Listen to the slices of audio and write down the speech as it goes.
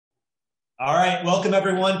All right, welcome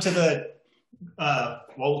everyone to the,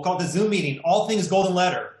 we'll call it the Zoom meeting, all things Golden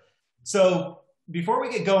Letter. So before we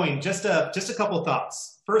get going, just a couple of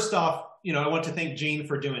thoughts. First off, I want to thank Gene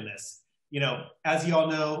for doing this. As you all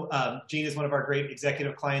know, Gene is one of our great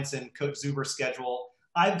executive clients in Coach Zuber's schedule.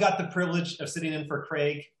 I've got the privilege of sitting in for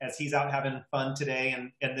Craig as he's out having fun today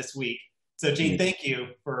and this week. So Gene, thank you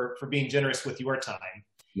for being generous with your time.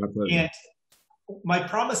 My pleasure. And my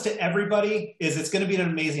promise to everybody is it's going to be an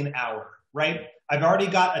amazing hour, right? I've already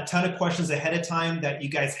got a ton of questions ahead of time that you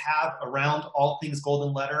guys have around all things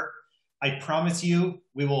Golden Letter. I promise you,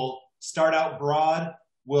 we will start out broad.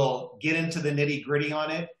 We'll get into the nitty gritty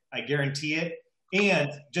on it. I guarantee it. And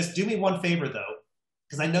just do me one favor though,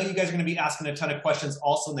 because I know you guys are going to be asking a ton of questions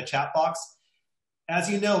also in the chat box. As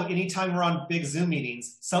you know, anytime we're on big Zoom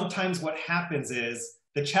meetings, sometimes what happens is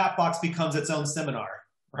the chat box becomes its own seminar,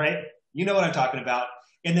 right? You know what I'm talking about.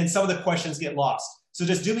 And then some of the questions get lost. So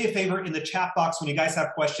just do me a favor in the chat box when you guys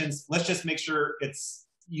have questions, let's just make sure it's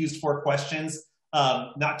used for questions,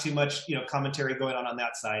 not too much commentary going on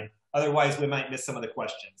that side. Otherwise, we might miss some of the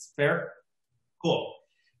questions. Fair? Cool.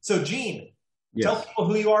 So Gene, tell people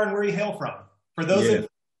who you are and where you hail from. For those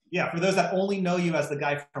for those that only know you as the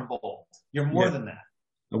guy from Bold, you're more than that.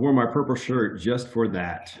 I wore my purple shirt just for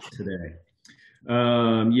that today.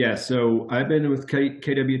 So I've been with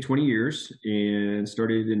KW 20 years and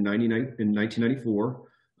started in 1994.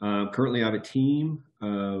 Currently I have a team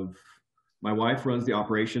of, my wife runs the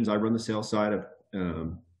operations. I run the sales side of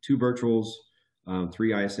 2 virtuals,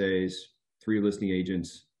 3 ISAs, 3 listing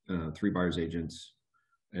agents, 3 buyers agents,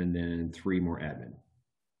 and then 3 more admin.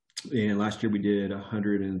 And last year we did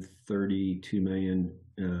 132 million,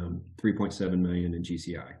 3.7 million in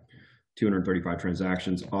GCI. 235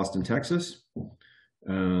 transactions, Austin, Texas.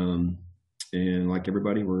 And like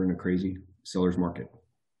everybody, we're in a crazy seller's market.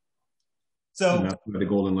 So and that's why the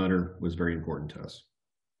Golden Letter was very important to us.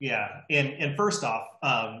 Yeah. And first off,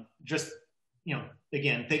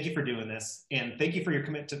 again, thank you for doing this. And thank you for your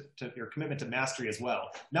commitment to mastery as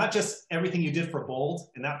well. Not just everything you did for Bold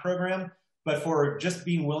in that program, but for just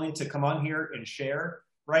being willing to come on here and share,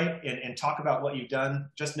 right? And talk about what you've done.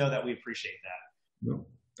 Just know that we appreciate that. No.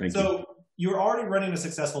 Thank you. So you're already running a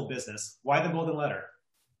successful business. Why the Golden Letter?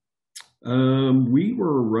 We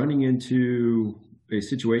were running into a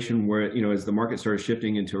situation where, as the market started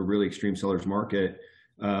shifting into a really extreme seller's market,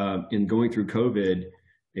 and going through COVID,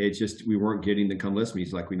 we weren't getting the come list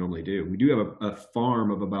meetings like we normally do. We do have a farm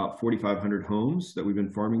of about 4,500 homes that we've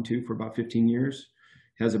been farming to for about 15 years.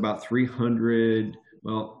 It has about 300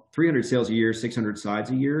 sales a year, 600 sides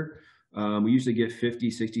a year. We usually get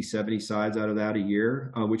 50, 60, 70 sides out of that a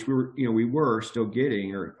year, which we were still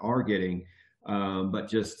getting or are getting, but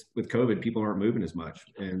just with COVID, people aren't moving as much.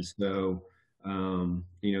 And so,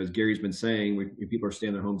 as Gary's been saying, people are staying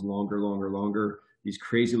in their homes longer. These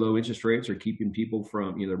crazy low interest rates are keeping people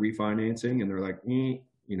from either refinancing, and they're like,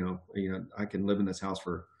 I can live in this house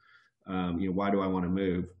for, why do I want to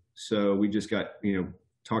move? So we just got,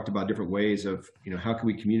 talked about different ways of, how can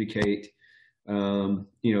we communicate a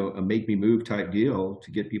make me move type deal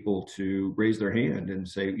to get people to raise their hand and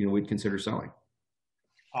say, we'd consider selling.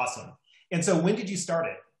 Awesome. And so when did you start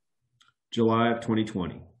it? July of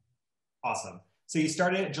 2020. Awesome. So you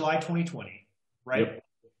started in July 2020, right? Yep.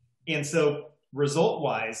 And so result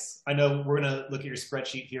wise, I know we're going to look at your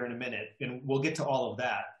spreadsheet here in a minute and we'll get to all of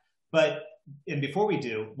that. And before we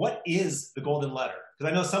do, what is the Golden Letter?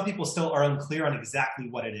 Because I know some people still are unclear on exactly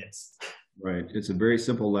what it is. Right. It's a very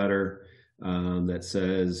simple letter that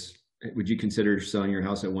says, would you consider selling your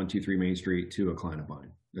house at 123 Main Street to a client of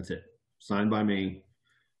mine? That's it. Signed by me.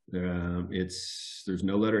 There's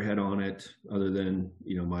no letterhead on it other than,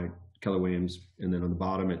 my Keller Williams. And then on the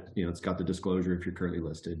bottom, it's got the disclosure. If you're currently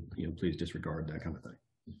listed, please disregard, that kind of thing.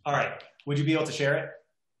 All right. Would you be able to share it?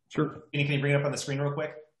 Sure. Can you bring it up on the screen real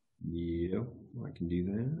quick? Yeah, I can do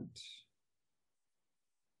that.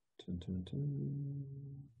 Dun, dun, dun.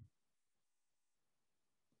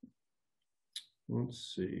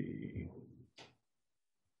 Let's see.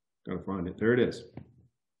 Gotta find it. There it is.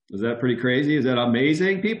 Is that pretty crazy? Is that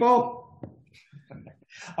amazing, people?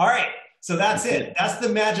 All right. So that's it. That's the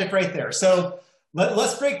magic right there. So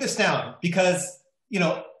let's break this down because,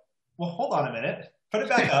 well, hold on a minute. Put it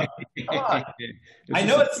back up. Come on. I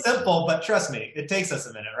know it's simple, but trust me, it takes us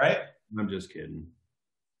a minute, right? I'm just kidding.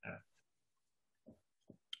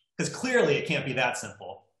 Because clearly it can't be that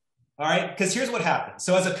simple. All right. Because here's what happens.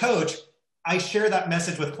 So as a coach, I share that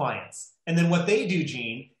message with clients. And then what they do,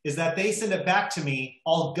 Gene, is that they send it back to me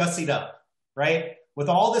all gussied up, right? With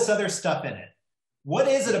all this other stuff in it. What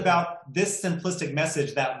is it about this simplistic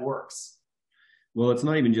message that works? Well, it's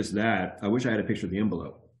not even just that. I wish I had a picture of the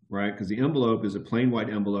envelope. right? Because the envelope is a plain white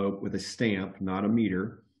envelope with a stamp, not a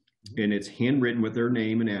meter, and it's handwritten with their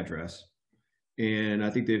name and address. And I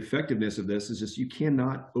think the effectiveness of this is just you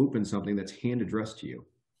cannot open something that's hand addressed to you.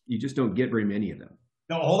 You just don't get very many of them.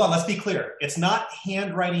 No, hold on. Let's be clear. It's not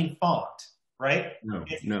handwriting font, right? No,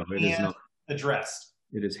 it's no, it is not. Addressed.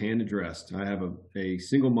 It is hand addressed. I have a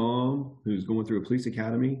single mom who's going through a police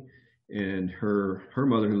academy, and her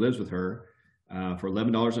mother who lives with her for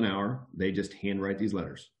 $11 an hour. They just handwrite these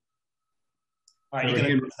letters. All right, you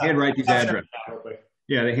can handwrite these addresses.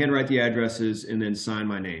 Yeah, they handwrite the addresses and then sign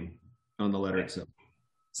my name on the letter itself.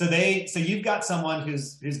 So you've got someone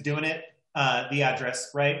who's doing it, the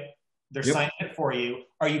address, right? They're signing it for you.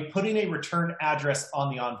 Are you putting a return address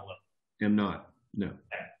on the envelope? I'm not. No.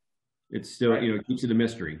 Okay. It's still, it keeps it a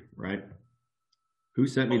mystery, right? Who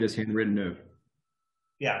sent me this handwritten note?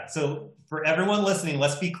 Yeah. So for everyone listening,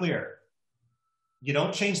 let's be clear. You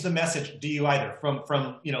don't change the message, do you either?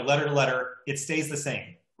 From letter to letter, it stays the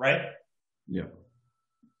same, right? Yeah.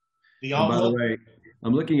 The envelope. By the way,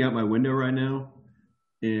 I'm looking out my window right now,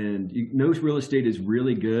 and real estate is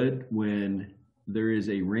really good when there is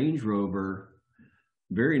a Range Rover,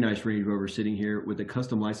 very nice Range Rover sitting here with a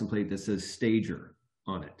custom license plate that says Stager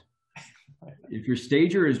on it. If your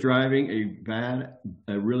Stager is driving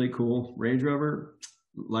a really cool Range Rover,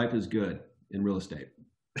 life is good in real estate.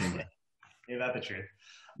 Ain't that the truth?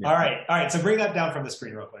 Yeah. All right. So bring that down from the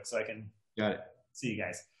screen real quick so I can see you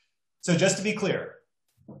guys. So just to be clear,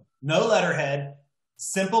 no letterhead,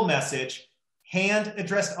 simple message, hand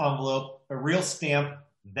addressed envelope, a real stamp.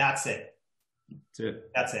 That's it.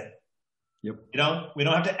 That's it. Yep. We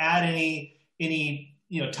don't have to add any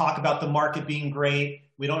talk about the market being great.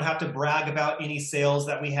 We don't have to brag about any sales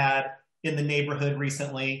that we had in the neighborhood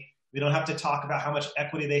recently. We don't have to talk about how much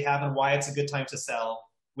equity they have and why it's a good time to sell.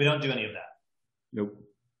 We don't do any of that. Nope.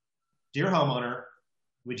 Dear homeowner,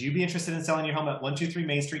 would you be interested in selling your home at 123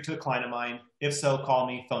 Main Street to a client of mine? If so, call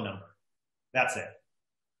me, phone number. That's it.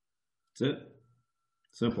 That's it.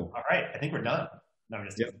 Simple. All right. I think we're done. No, I'm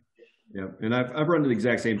just kidding. Yeah, and I've run the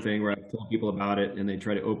exact same thing where I've told people about it and they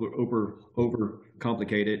try to over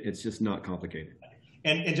complicate it. It's just not complicated.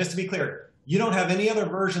 And just to be clear, you don't have any other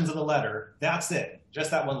versions of the letter. That's it.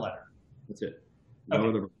 Just that one letter. That's it. No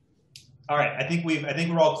other. All right. I think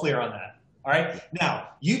we're all clear on that. All right. Now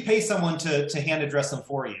you pay someone to hand address them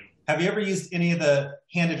for you. Have you ever used any of the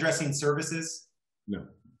hand addressing services? No.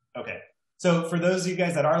 Okay. So for those of you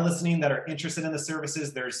guys that are listening that are interested in the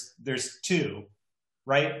services, there's two.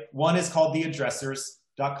 Right? One is called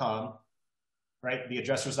theaddressers.com, right?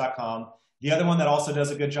 Theaddressers.com. The other one that also does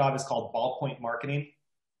a good job is called Ballpoint Marketing.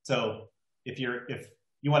 So if you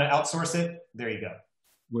want to outsource it, there you go.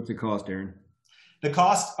 What's it cost, Aaron? The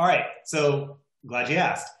cost, all right. So glad you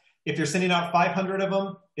asked. If you're sending out 500 of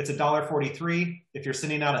them, it's $1.43. If you're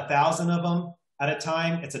sending out 1,000 of them at a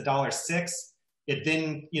time, it's $1.06. It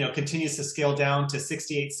then continues to scale down to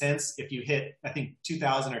 68 cents if you hit, I think,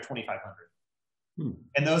 2,000 or 2,500.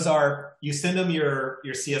 And those are, you send them your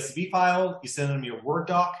CSV file, you send them your Word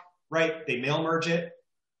doc, right? They mail merge it,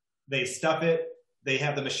 they stuff it, they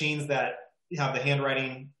have the machines that have the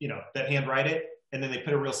handwriting, that handwrite it, and then they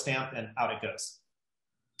put a real stamp and out it goes.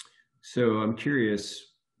 So I'm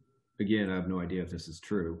curious, again, I have no idea if this is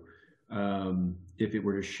true. If it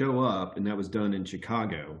were to show up and that was done in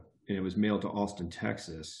Chicago and it was mailed to Austin,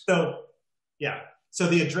 Texas. So, yeah. So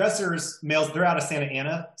the addressers they're out of Santa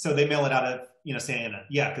Ana, so they mail it out of Santa Ana.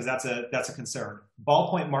 Yeah, because that's a concern.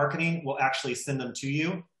 Ballpoint Marketing will actually send them to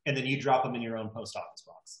you, and then you drop them in your own post office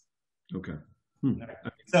box. Okay. Okay.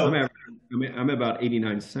 So I'm about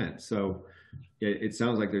 89 cents. So it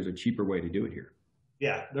sounds like there's a cheaper way to do it here.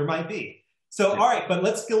 Yeah, there might be. So, all right, but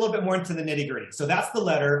let's get a little bit more into the nitty gritty. So that's the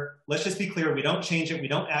letter. Let's just be clear. We don't change it. We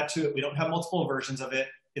don't add to it. We don't have multiple versions of it.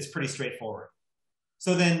 It's pretty straightforward.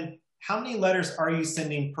 So then how many letters are you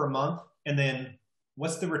sending per month? And then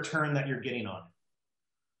what's the return that you're getting on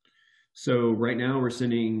it? So right now we're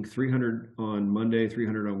sending 300 on Monday,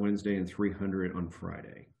 300 on Wednesday, and 300 on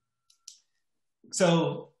Friday.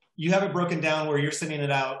 So you have it broken down where you're sending it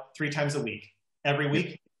out 3 times a week, every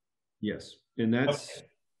week? Yes. And that's,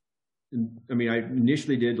 I mean, I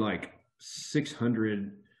initially did like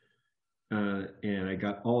 600 and I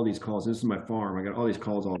got all these calls. This is my farm. I got all these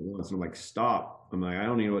calls all at once. And I'm like, stop. I'm like, I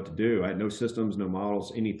don't even know what to do. I had no systems, no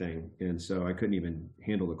models, anything. And so I couldn't even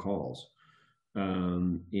handle the calls.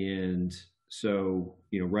 And so,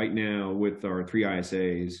 right now with our 3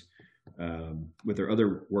 ISAs, with their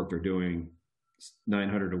other work they're doing,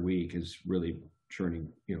 900 a week is really churning,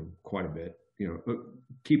 quite a bit,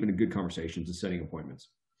 keeping a good conversations and setting appointments.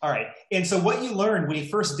 All right. And so what you learned when you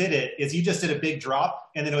first did it is you just did a big drop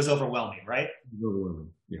and then it was overwhelming, right? Overwhelming.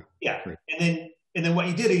 Yeah. Yeah. Great. And then what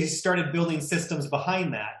you did is you started building systems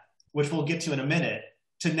behind that, which we'll get to in a minute,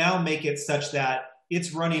 to now make it such that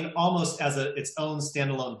it's running almost as its own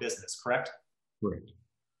standalone business, correct? Great.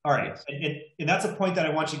 All right. Yes. And that's a point that I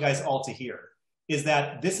want you guys all to hear, is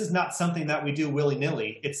that this is not something that we do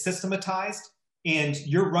willy-nilly. It's systematized, and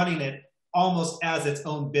you're running it almost as its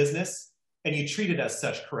own business, and you treat it as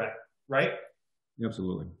such, correct? Right?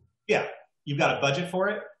 Absolutely. Yeah. You've got a budget for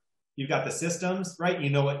it. You've got the systems, right? You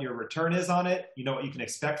know what your return is on it. You know what you can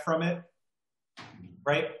expect from it,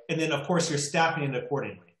 right? And then, of course, you're staffing it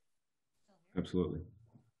accordingly. Absolutely.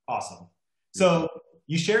 Awesome. So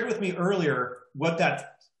you shared with me earlier what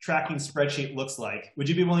that tracking spreadsheet looks like. Would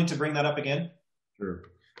you be willing to bring that up again? Sure.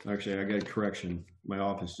 Actually, I got a correction. My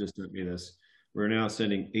office just sent me this. We're now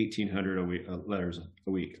sending 1,800 a week, letters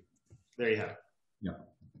a week. There you have. Yeah.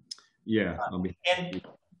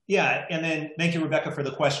 Yeah. And then thank you, Rebecca, for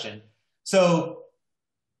the question. So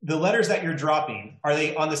the letters that you're dropping, are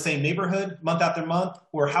they on the same neighborhood month after month,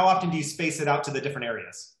 or how often do you space it out to the different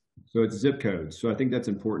areas? So it's zip codes. So I think that's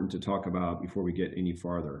important to talk about before we get any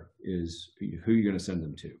farther, is who you're going to send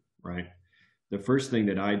them to, right? The first thing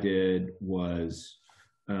that I did was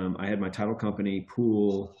I had my title company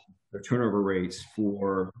pool the turnover rates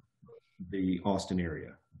for the Austin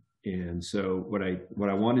area. And so what I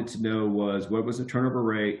wanted to know was, what was the turnover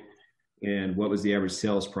rate and what was the average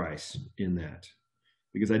sales price in that?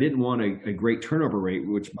 Because I didn't want a great turnover rate,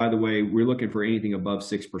 which, by the way, we're looking for anything above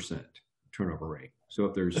 6% turnover rate. So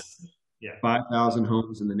if there's 5,000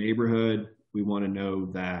 homes in the neighborhood, we want to know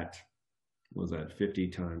that, what was that, 50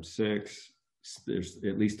 times 6, there's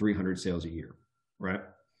at least 300 sales a year, right?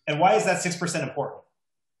 And why is that 6% important?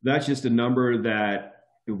 That's just a number that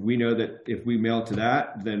we know that if we mail to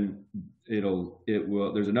that, then it will,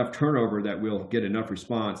 there's enough turnover that we'll get enough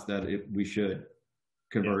response that we should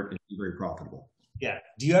convert and be very profitable. Yeah.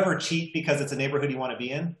 Do you ever cheat because it's a neighborhood you want to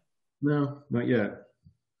be in? No, not yet.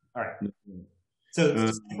 All right.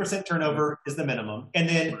 So 6% turnover is the minimum. And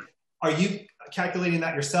then are you calculating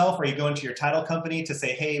that yourself? Or are you going to your title company to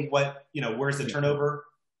say, hey, where's the turnover?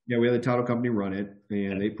 Yeah, we have the title company run it,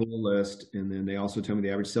 and they pull a list, and then they also tell me the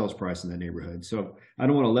average sales price in that neighborhood. So I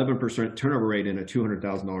don't want 11% turnover rate in a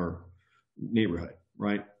 $200,000 neighborhood,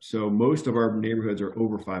 right? So most of our neighborhoods are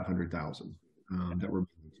over 500,000 that we're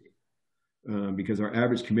because our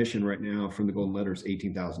average commission right now from the Golden Letter is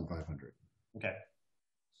 18,500. Okay.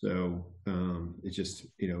 So it's just,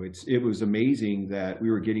 it was amazing that we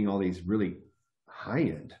were getting all these really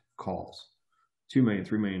high-end calls. 2 million,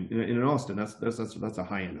 3 million. In Austin, that's a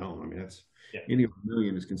high-end home. I mean, that's any over $1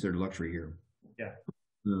 million is considered luxury here. Yeah.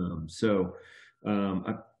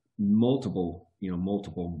 Multiple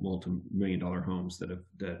multi-million-dollar homes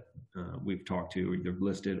that we've talked to, either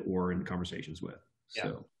listed or in conversations with.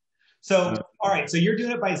 Yeah. So all right. So you're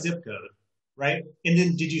doing it by zip code, right? And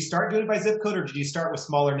then did you start doing it by zip code, or did you start with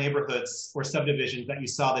smaller neighborhoods or subdivisions that you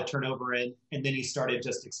saw the turnover in, and then you started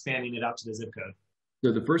just expanding it out to the zip code?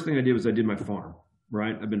 So the first thing I did was I did my farm,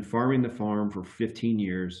 right? I've been farming the farm for 15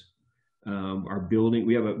 years. Our building,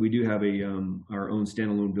 we do have our own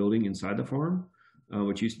standalone building inside the farm,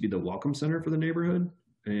 which used to be the welcome center for the neighborhood.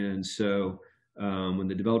 And so when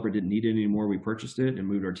the developer didn't need it anymore, we purchased it and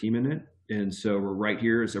moved our team in it. And so we're right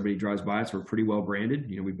here as everybody drives by. So we're pretty well branded.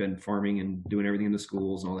 We've been farming and doing everything in the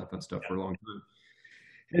schools and all that fun stuff for a long time.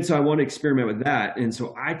 And so I want to experiment with that. And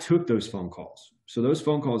so I took those phone calls. So those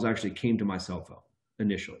phone calls actually came to my cell phone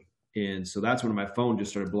initially. And so that's when my phone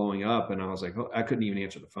just started blowing up, and I was like, I couldn't even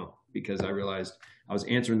answer the phone because I realized I was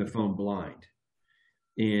answering the phone blind.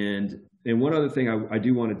 And one other thing I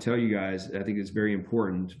do want to tell you guys, I think is very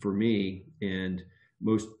important for me, and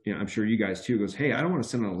most, I'm sure you guys too, goes, hey, I don't want to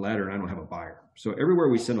send a letter and I don't have a buyer. So everywhere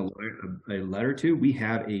we send a letter to, we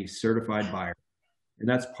have a certified buyer. And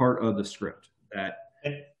that's part of the script that,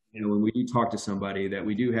 when we talk to somebody, that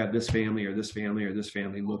we do have this family or this family or this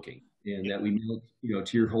family looking. And that we mailed,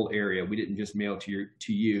 to your whole area. We didn't just mail to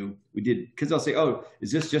you. We did, because they'll say, oh,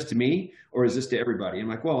 is this just to me or is this to everybody? I'm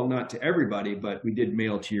like, well, not to everybody, but we did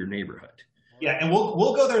mail to your neighborhood. Yeah, and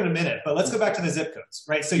we'll go there in a minute, but let's go back to the zip codes,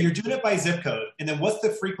 right? So you're doing it by zip code, and then what's the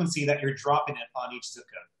frequency that you're dropping it on each zip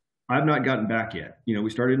code? I've not gotten back yet. We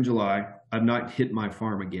started in July. I've not hit my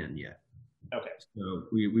farm again yet. Okay. So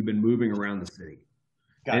we've been moving around the city.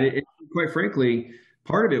 Got it. Quite frankly,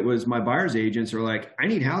 part of it was my buyer's agents are like, I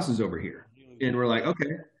need houses over here. And we're like,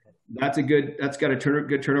 okay, that's got a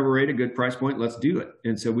good turnover rate, a good price point. Let's do it.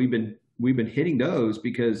 And so we've been hitting those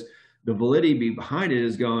because the validity behind it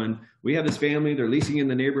is going, we have this family, they're leasing in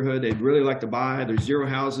the neighborhood. They'd really like to buy. There's 0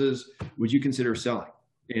 houses. Would you consider selling?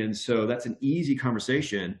 And so that's an easy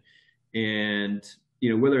conversation. And,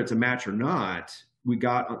 whether it's a match or not, we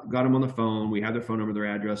got them on the phone. We had their phone number, their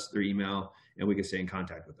address, their email, and we could stay in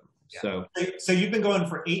contact with them. Yeah. So, so you've been going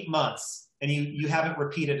for 8 months, and you haven't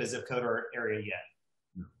repeated a zip code or area yet.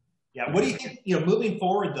 no. Yeah. What do you think? Moving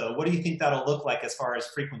forward though, what do you think that'll look like as far as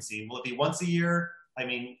frequency? Will it be once a year? I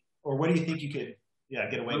mean, or what do you think you could,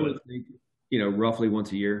 get away with? Think, roughly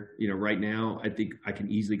once a year. Right now, I think I can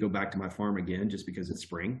easily go back to my farm again just because it's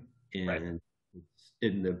spring and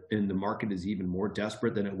Right. the market is even more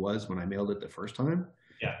desperate than it was when I mailed it the first time.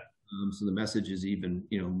 Yeah. So the message is even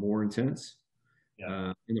more intense.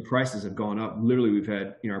 Yeah. And the prices have gone up. Literally, we've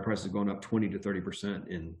had our prices have gone up 20 to 30%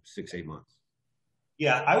 in 6-8 months.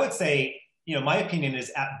 Yeah, I would say, my opinion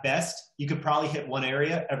is at best, you could probably hit one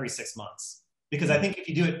area every 6 months. Because I think if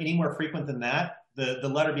you do it any more frequent than that, the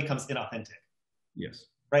letter becomes inauthentic. Yes.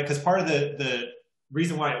 Right? Because part of the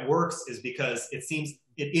reason why it works is because it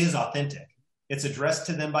is authentic. It's addressed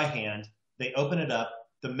to them by hand. They open it up.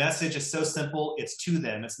 The message is so simple. It's to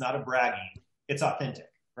them. It's not a bragging. It's authentic,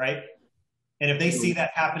 right? And if they see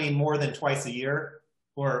that happening more than twice a year,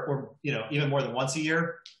 or even more than once a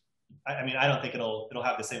year, I don't think it'll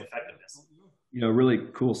have the same effectiveness. A really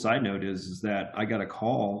cool side note is that I got a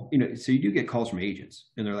call. So you do get calls from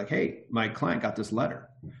agents, and they're like, "Hey, my client got this letter.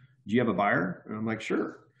 Do you have a buyer?" And I'm like,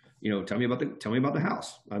 "Sure. Tell me about the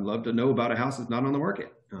house. I'd love to know about a house that's not on the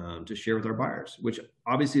market to share with our buyers," which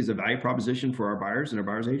obviously is a value proposition for our buyers and our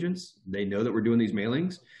buyers agents. They know that we're doing these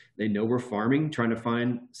mailings. They know we're farming, trying to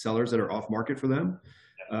find sellers that are off market for them.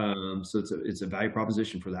 So it's a value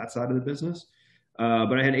proposition for that side of the business.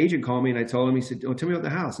 But I had an agent call me and I told him, he said, "Oh, tell me about the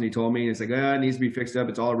house." And he told me, it's like, it needs to be fixed up.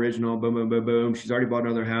 It's all original. Boom, boom, boom, boom. She's already bought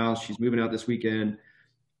another house. She's moving out this weekend.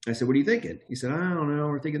 I said, "What are you thinking?" He said, "I don't know.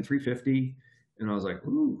 We're thinking 350." And I was like,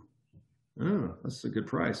 "Ooh, oh, that's a good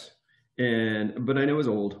price." But I know it was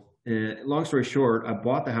old. And long story short, I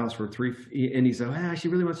bought the house for and he said, "She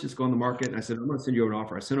really wants to just go on the market." And I said, "I'm going to send you an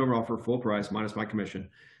offer." I sent over an offer full price minus my commission,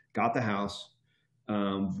 got the house.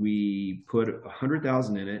 We put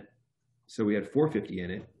 100,000 in it. So we had 450 in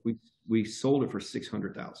it. We sold it for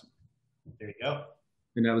 600,000. There you go.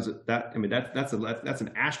 And that was that. I mean, that's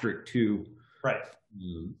an asterisk to right.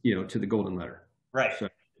 To the golden letter. Right.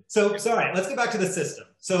 So all right, let's get back to the system.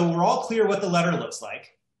 So we're all clear what the letter looks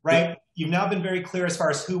like, right? Yep. You've now been very clear as far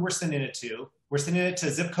as who we're sending it to. We're sending it to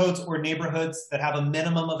zip codes or neighborhoods that have a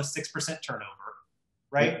minimum of a 6% turnover,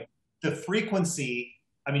 right? Yep. The frequency.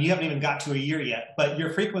 I mean, you haven't even got to a year yet, but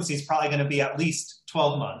your frequency is probably going to be at least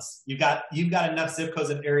 12 months. You've got enough zip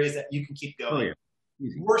codes and areas that you can keep going. Oh,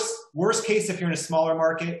 yeah. Worst case, if you're in a smaller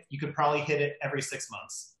market, you could probably hit it every 6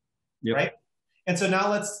 months, yep. Right? And so now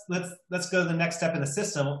let's go to the next step in the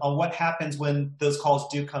system on what happens when those calls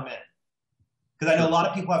do come in. Because I know a lot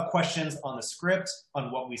of people have questions on the script,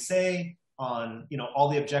 on what we say, on all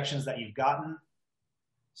the objections that you've gotten.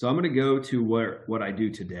 So I'm going to go to what I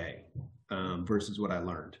do today. Versus what I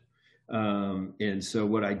learned. And so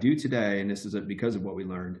what I do today, and this is because of what we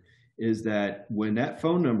learned, is that when that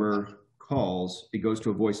phone number calls, it goes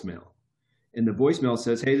to a voicemail. And the voicemail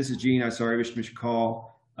says, "Hey, this is Gene. I'm sorry I missed your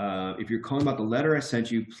call. If you're calling about the letter I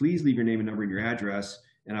sent you, please leave your name and number and your address,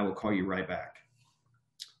 and I will call you right back."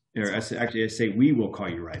 Or I say, "We will call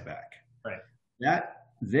you right back." Right. That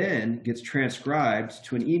then gets transcribed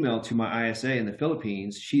to an email to my ISA in the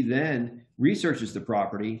Philippines. She then researches the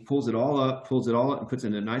property, pulls it all up, and puts it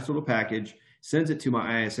in a nice little package, sends it to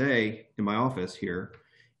my ISA in my office here.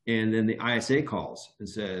 And then the ISA calls and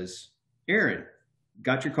says, "Aaron,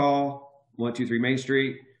 got your call, 123 Main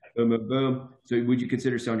Street, boom, boom, boom. So would you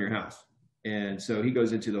consider selling your house?" And so he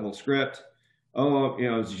goes into the whole script. "Oh, do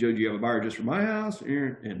you have a buyer just for my house?"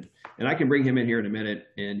 And I can bring him in here in a minute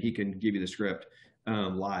and he can give you the script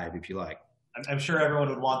live if you like. I'm sure everyone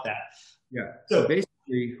would want that. Yeah. So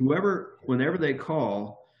basically, whenever they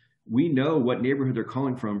call, we know what neighborhood they're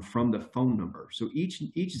calling from the phone number. So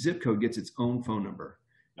each zip code gets its own phone number,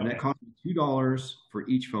 and that costs $2 for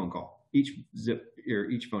each phone call, each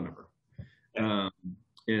phone number. Yeah.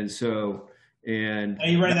 And are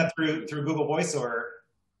you running that through Google Voice or?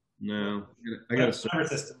 No, I got a service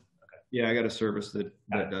system. Okay. Yeah, I got a service that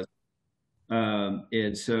does.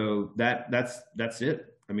 And so that's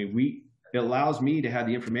it. I mean, it allows me to have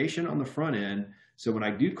the information on the front end. So when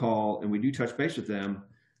I do call and we do touch base with them,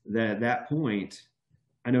 that at that point,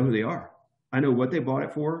 I know who they are. I know what they bought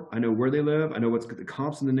it for. I know where they live. I know what's the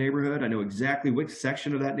comps in the neighborhood. I know exactly which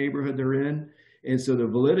section of that neighborhood they're in. And so the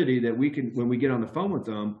validity that we can, when we get on the phone with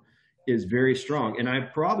them, is very strong. And I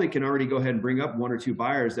probably can already go ahead and bring up 1 or 2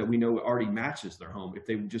 buyers that we know already matches their home if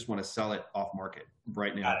they just want to sell it off market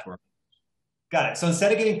right now. Got it. So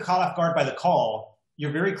instead of getting caught off guard by the call,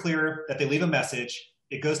 you're very clear that they leave a message.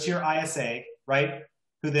 It goes to your ISA, right?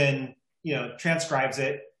 Who then transcribes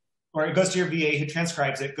it, or it goes to your VA who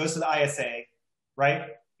transcribes it, goes to the ISA, right?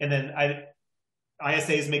 And then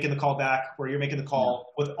ISA is making the call back, or you're making the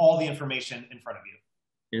call with all the information in front of you.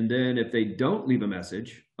 And then if they don't leave a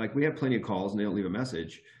message, like we have plenty of calls and they don't leave a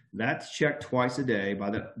message, that's checked twice a day by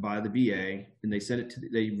the VA, and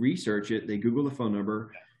they research it, they Google the phone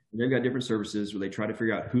number, and they've got different services where they try to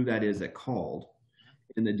figure out who that is that called,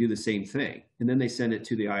 and they do the same thing. And then they send it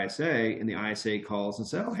to the ISA, and the ISA calls and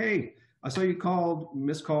says, "Oh, hey, I saw you called,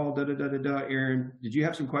 missed call, Aaron, did you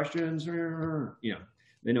have some questions?"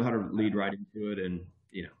 They know how to lead right into it, and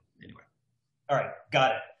anyway. All right,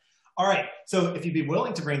 got it. All right, so if you'd be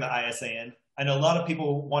willing to bring the ISA in, I know a lot of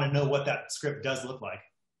people want to know what that script does look like.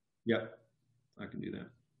 Yep, I can do that.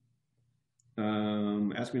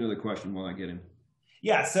 Ask me another question while I get him.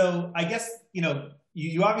 Yeah, so I guess,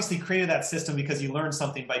 you obviously created that system because you learned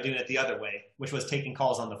something by doing it the other way, which was taking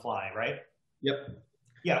calls on the fly, right? Yep.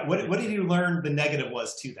 Yeah, what did you learn the negative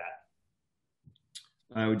was to that?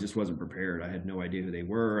 I just wasn't prepared. I had no idea who they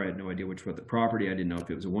were. I had no idea what the property. I didn't know if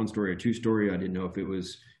it was a 1-story or 2-story. I didn't know if it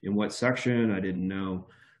was in what section. I didn't know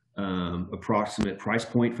approximate price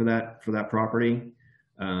point for that property.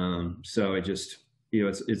 So it just,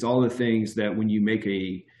 it's all the things that when you make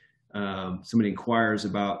somebody inquires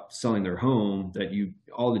about selling their home, that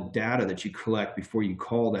all the data that you collect before you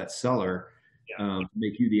call that seller,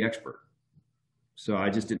 make you the expert. So I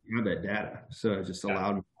just didn't have that data. So it just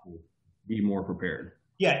allowed me to be more prepared.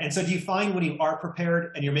 Yeah, and so do you find when you are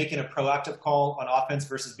prepared and you're making a proactive call on offense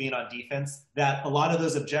versus being on defense, that a lot of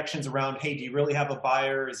those objections around, hey, do you really have a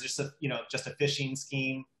buyer? Is this just a phishing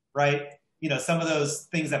scheme, right? Some of those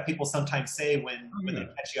things that people sometimes say when they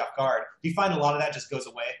catch you off guard. Do you find a lot of that just goes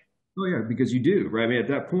away? Oh yeah, because you do, right? I mean, at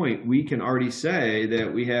that point, we can already say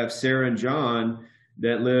that we have Sarah and John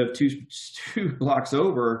that live two blocks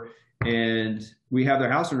over, and we have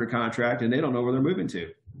their house under contract, and they don't know where they're moving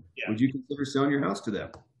to. Yeah. Would you consider selling your house to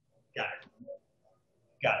them?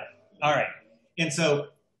 Got it. All right. And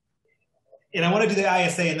I want to do the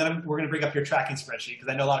ISA, and then we're going to bring up your tracking spreadsheet because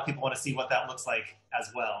I know a lot of people want to see what that looks like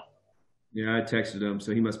as well. Yeah, I texted him,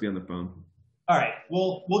 so he must be on the phone. All right.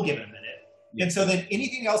 We'll give it a minute. Yeah. And so then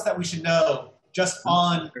anything else that we should know just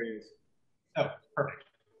on... Oh, perfect.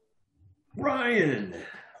 Ryan.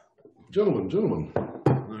 Gentlemen.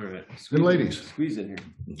 All right. And ladies. Squeeze in here.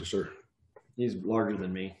 Yes, sir. He's larger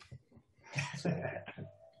than me. All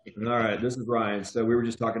right, this is Ryan. So we were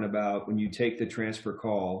just talking about when you take the transfer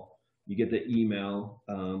call, you get the email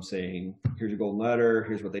saying, here's your golden letter,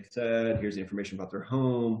 here's what they said, here's the information about their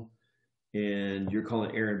home, and you're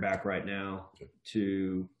calling Aaron back right now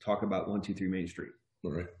to talk about 123 Main Street.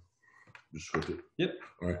 All right. Just script it. Yep.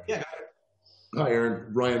 All right. Yeah. Hi,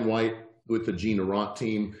 Aaron. Ryan White with the Gene Arant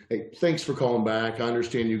team. Hey, thanks for calling back. I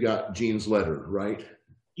understand you got Gene's letter, right?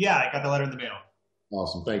 Yeah, I got the letter in the mail.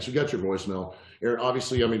 Awesome. Thanks. We got your voicemail. Aaron,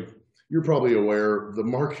 obviously, I mean, you're probably aware the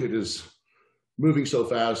market is moving so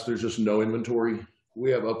fast, there's just no inventory. We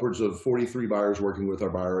have upwards of 43 buyers working with our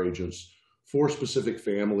buyer agents. 4 specific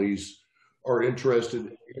families are interested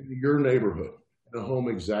in your neighborhood, in a home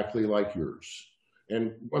exactly like yours.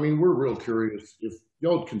 And I mean, we're real curious if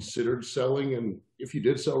y'all had considered selling, and if you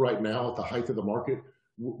did sell right now at the height of the market,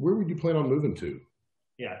 where would you plan on moving to?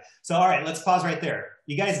 Yeah. So, all right, let's pause right there.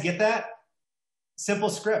 You guys get that? Simple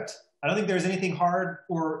script. I don't think there's anything hard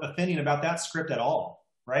or offending about that script at all,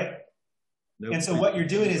 right? Nope. And so what you're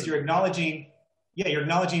doing is you're acknowledging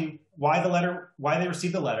why they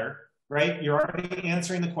received the letter, right? You're already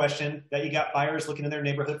answering the question that you got buyers looking in their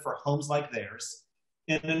neighborhood for homes like theirs.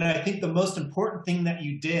 And then I think the most important thing that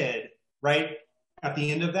you did, right, at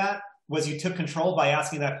the end of that was you took control by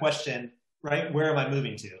asking that question, right? Where am I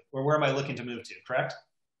moving to? Or where am I looking to move to, correct?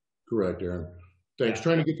 Correct, Aaron. Thanks. Yeah.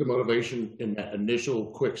 Trying to get the motivation in that initial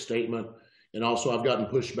quick statement. And also I've gotten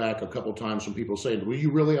pushback a couple of times from people saying, will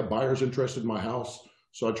you really have buyers interested in my house?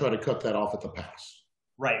 So I try to cut that off at the pass.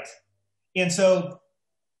 Right. And so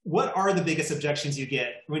what are the biggest objections you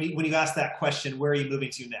get when you ask that question, where are you moving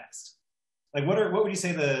to next? Like what would you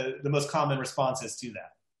say the most common response is to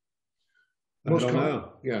that? I don't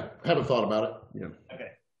know. Yeah. Haven't thought about it. Yeah. Okay.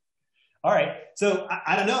 All right. So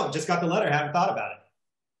I don't know. Just got the letter. Haven't thought about it.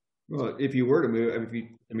 Well, if you were to move,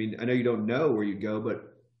 I mean, I know you don't know where you'd go,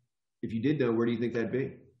 but if you did know, where do you think that'd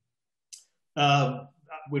be?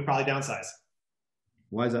 We'd probably downsize.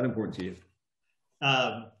 Why is that important to you?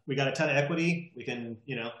 We got a ton of equity. We can,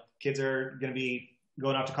 kids are going to be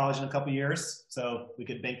going off to college in a couple of years, so we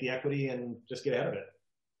could bank the equity and just get ahead of it.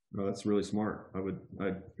 Well, that's really smart.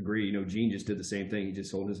 I'd agree. Gene just did the same thing. He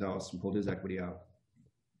just sold his house and pulled his equity out.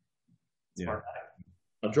 Smart.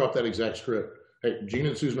 Yeah. I dropped that exact script. Hey, Gene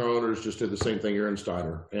and Susan, our owners, just did the same thing here in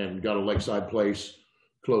Steiner and got a lakeside place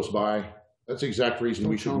close by. That's the exact reason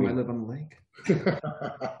we should meet. I live on the lake.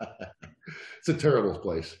 It's a terrible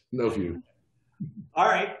place. No view. All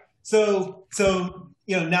right. So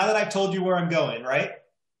now that I've told you where I'm going, right?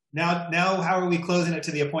 Now how are we closing it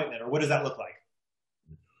to the appointment, or what does that look like?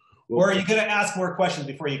 Well, or are you going to ask more questions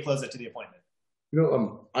before you close it to the appointment?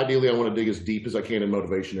 Ideally, I want to dig as deep as I can in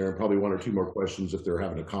motivation there, and probably one or two more questions if they're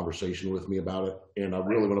having a conversation with me about it. And I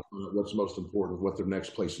really want to find out what's most important, what their next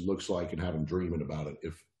place looks like, and have them dreaming about it,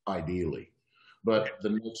 if ideally. But the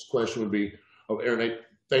next question would be, Aaron,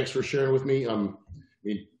 thanks for sharing with me.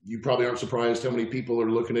 You probably aren't surprised how many people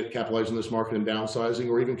are looking at capitalizing this market and downsizing,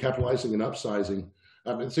 or even capitalizing and upsizing.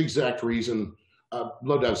 It's the exact reason. I'd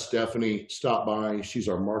love to have Stephanie stop by. She's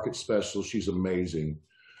our market specialist. She's amazing.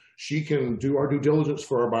 She can do our due diligence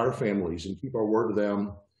for our buyer families and keep our word to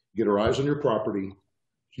them, get our eyes on your property,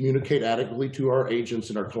 communicate adequately to our agents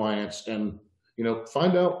and our clients, and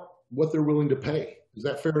find out what they're willing to pay. Is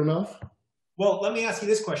that fair enough? Well, let me ask you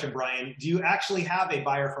this question, Brian. Do you actually have a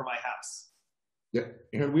buyer for my house? Yeah,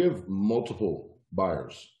 and we have multiple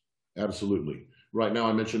buyers. Absolutely. Right now,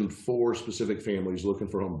 I mentioned 4 specific families looking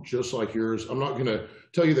for a home just like yours. I'm not going to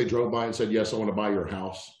tell you they drove by and said, yes, I want to buy your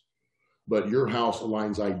house. But your house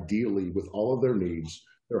aligns ideally with all of their needs.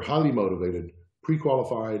 They're highly motivated,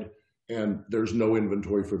 pre-qualified, and there's no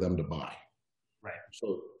inventory for them to buy. Right.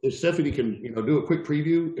 So if Stephanie can do a quick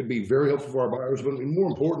preview, it'd be very helpful for our buyers. But more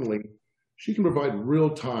importantly, she can provide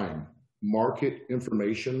real-time market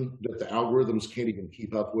information that the algorithms can't even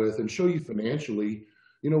keep up with, and show you financially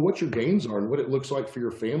what your gains are and what it looks like for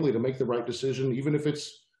your family to make the right decision, even if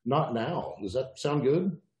it's not now. Does that sound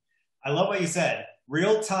good? I love what you said.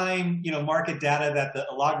 Real-time, market data that the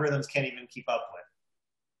algorithms can't even keep up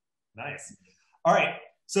with. Nice. All right.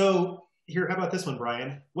 So here, how about this one,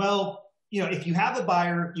 Brian? Well, if you have a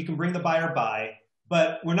buyer, you can bring the buyer by,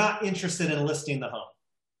 but we're not interested in listing the home.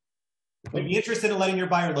 We'd be interested in letting your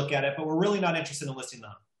buyer look at it, but we're really not interested in listing the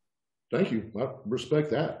home. Thank you. I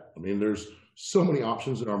respect that. There's so many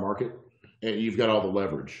options in our market, and you've got all the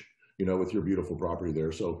leverage, with your beautiful property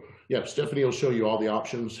there. So yeah, Stephanie will show you all the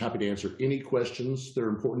options. Happy to answer any questions that are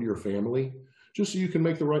important to your family, just so you can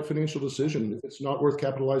make the right financial decision. If it's not worth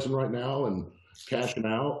capitalizing right now and cashing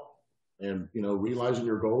out and, realizing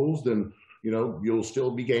your goals, then, you'll still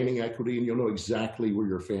be gaining equity and you'll know exactly where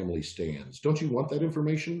your family stands. Don't you want that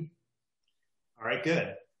information? All right,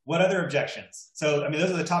 good. What other objections? So, those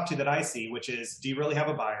are the top 2 that I see, which is, do you really have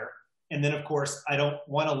a buyer? And then, of course, I don't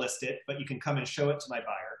want to list it, but you can come and show it to my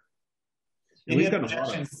buyer. Any other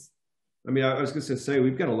objections? I was going to say,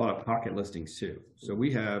 we've got a lot of pocket listings too. So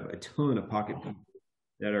we have a ton of pocket people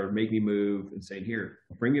that are making me move and saying, here,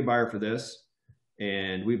 bring me a buyer for this.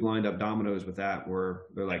 And we've lined up dominoes with that, where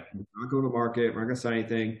they're like, we're not going to market, we're not going to sign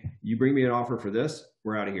anything. You bring me an offer for this,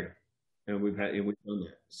 we're out of here. And we've done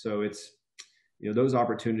that. So it's, those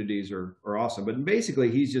opportunities are awesome. But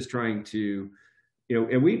basically, he's just trying to,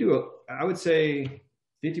 and we do, I would say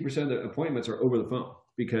 50% of the appointments are over the phone,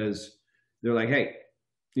 because they're like, hey,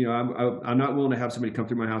 I'm not willing to have somebody come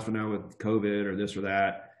through my house right now with COVID or this or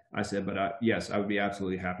that. I said, but yes, I would be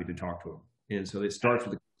absolutely happy to talk to them. And so it starts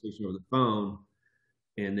with the conversation over the phone,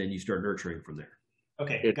 and then you start nurturing from there.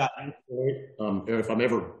 Okay, got it. And if I'm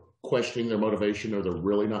ever questioning their motivation, or they're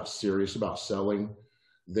really not serious about selling,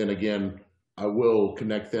 then again, I will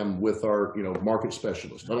connect them with our, market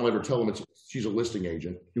specialist. I don't ever tell them she's a listing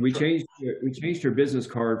agent. We changed her business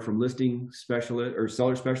card from listing specialist or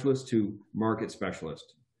seller specialist to market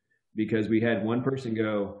specialist, because we had one person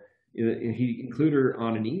go, he included her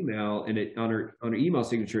on an email, and it on her email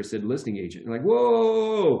signature said listing agent. I'm like,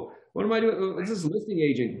 whoa, what am I doing? What's this listing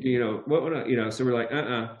agent? So we're like,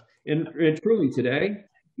 And truly today,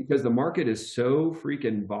 because the market is so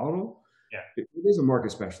freaking volatile, it is a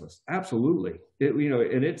market specialist. Absolutely.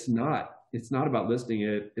 And it's not about listing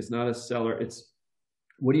it. It's not a seller. It's,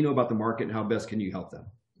 what do you know about the market and how best can you help them?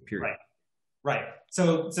 Period. Right.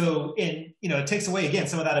 So it takes away, again,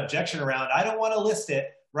 some of that objection around, I don't want to list it,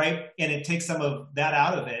 right? And it takes some of that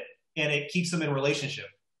out of it, and it keeps them in relationship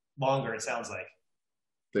longer, it sounds like.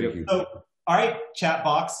 Thank you. So, all right, chat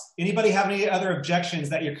box. Anybody have any other objections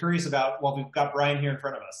that you're curious about while we've got Brian here in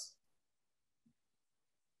front of us?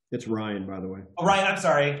 It's Ryan, by the way. Oh, Ryan, I'm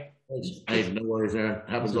sorry. Hey, no worries, man.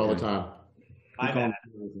 Happens all the time.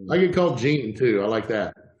 I get called Gene too. I like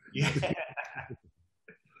that. Yeah.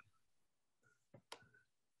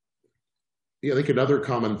 Yeah, I think another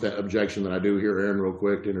common objection that I do hear, Aaron, real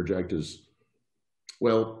quick to interject, is,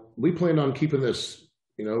 well, we plan on keeping this,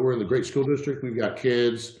 we're in the great school district. We've got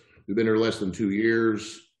kids. We've been here less than 2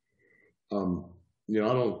 years. I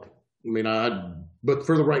don't I mean, but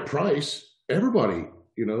for the right price, everybody,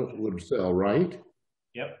 would sell, right?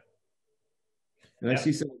 Yep. And I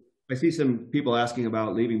see some people asking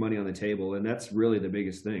about leaving money on the table, and that's really the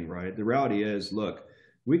biggest thing, right? The reality is, look,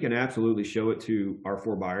 we can absolutely show it to our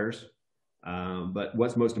 4 buyers, but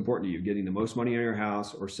what's most important to you, getting the most money in your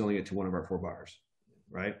house or selling it to one of our 4 buyers,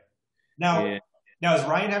 right? Now, is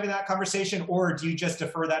Ryan having that conversation, or do you just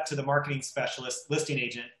defer that to the marketing specialist, listing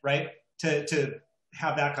agent, right? To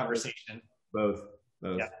have that conversation? Both.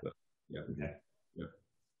 Yeah. Both. Yeah. Okay. Yeah.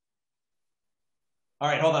 All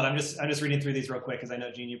right, hold on. I'm just reading through these real quick because I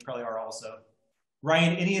know, Gene, you probably are also.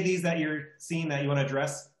 Ryan, any of these that you're seeing that you want to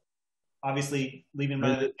address? Obviously, leaving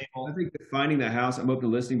money on the table. I think finding the house, I'm open to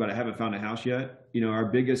listing, but I haven't found a house yet. Our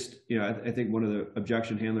biggest, I think one of the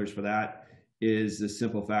objection handlers for that is the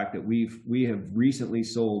simple fact that we have recently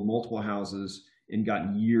sold multiple houses and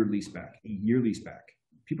gotten a year lease back.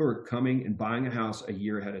 People are coming and buying a house a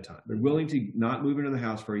year ahead of time. They're willing to not move into the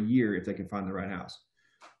house for a year if they can find the right house.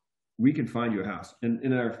 We can find you a house.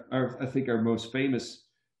 And I think our most famous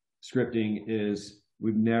scripting is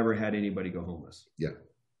we've never had anybody go homeless. Yeah.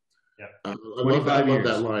 Yeah. I love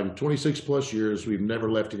that line. 26 plus years, we've never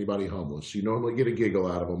left anybody homeless. You normally get a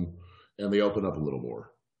giggle out of them, and they open up a little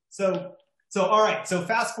more. So all right. So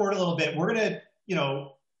fast forward a little bit. We're gonna,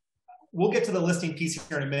 we'll get to the listing piece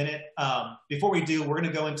here in a minute. Before we do, we're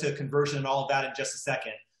gonna go into conversion and all of that in just a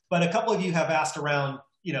second. But a couple of you have asked around,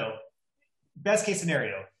 best case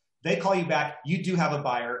scenario, they call you back. You do have a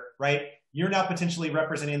buyer, right? You're now potentially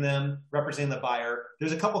representing the buyer.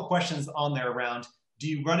 There's a couple questions on there around, do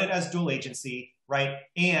you run it as dual agency, right?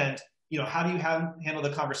 And, how do you handle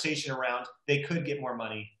the conversation around they could get more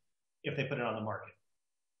money if they put it on the market?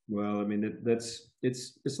 Well, I mean,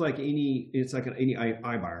 it's like any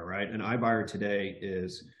iBuyer, right? An iBuyer today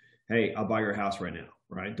is, hey, I'll buy your house right now,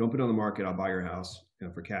 right? Don't put it on the market. I'll buy your house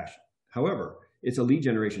for cash. However, it's a lead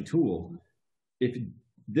generation tool. If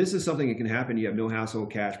this is something that can happen, you have no hassle,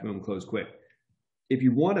 cash, boom, close quick. If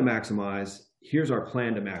you want to maximize, here's our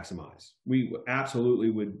plan to maximize. We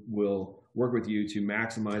absolutely will work with you to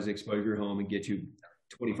maximize the exposure of your home and get you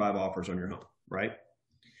 25 offers on your home, right?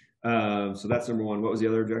 So that's number one. What was the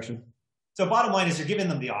other objection? So bottom line is you're giving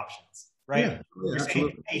them the options, right? Yeah, you're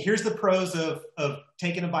saying, hey, here's the pros of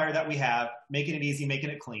taking a buyer that we have, making it easy,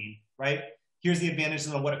 making it clean, right? Here's the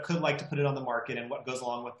advantages of what it could like to put it on the market and what goes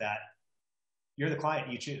along with that. You're the client,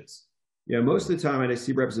 you choose. Yeah, most of the time, and I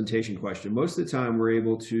see representation question, most of the time we're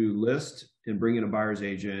able to list and bring in a buyer's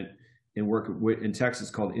agent and work with, in Texas,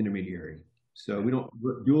 called intermediary. So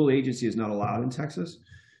dual agency is not allowed in Texas.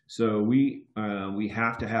 So we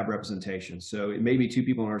have to have representation. So it may be 2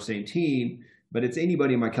 people on our same team, but it's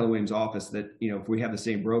anybody in my Keller Williams office that, if we have the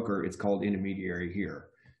same broker, it's called intermediary here.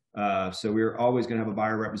 So we're always going to have a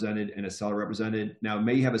buyer represented and a seller represented. Now,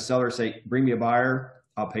 may you have a seller say, bring me a buyer,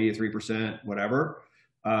 I'll pay you 3%, whatever.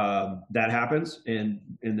 That happens. And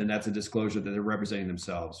then that's a disclosure that they're representing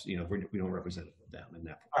themselves. We don't represent them in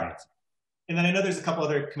that. All right. And then I know there's a couple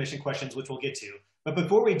other commission questions, which we'll get to. But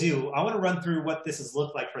before we do, I want to run through what this has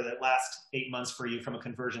looked like for the last 8 months for you from a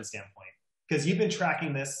conversion standpoint, because you've been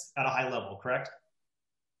tracking this at a high level, correct?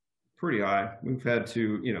 Pretty high. We've had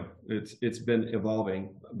to, it's been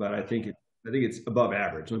evolving, but I think it's above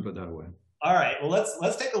average. Let me put that away. All right. Well,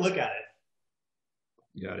 let's take a look at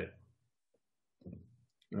it. Got it.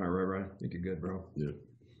 All right, Ryan. I think you're good, bro. Yeah.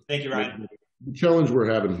 Thank you, Ryan. The challenge we're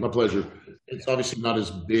having, my pleasure. It's obviously not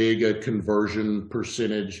as big a conversion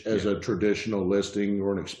percentage as a traditional listing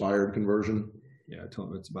or an expired conversion. Yeah, I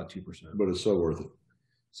told them it's about 2%. But it's so worth it.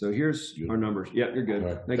 So here's our numbers. Yeah, you're good.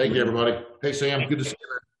 Right. Thank you, everybody. Hey, Sam. Good to see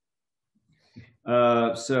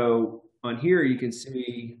you. So on here, you can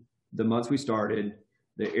see the months we started,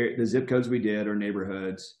 the zip codes we did, our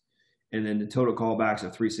neighborhoods, and then the total callbacks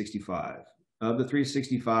of 365. Of the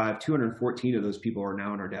 365, 214 of those people are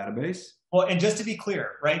now in our database. Well, and just to be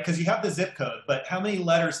clear, right, because you have the zip code, but how many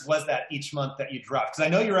letters was that each month that you dropped? Because I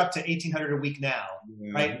know you're up to 1,800 a week now,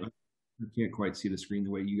 right? I can't quite see the screen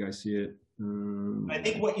the way you guys see it. I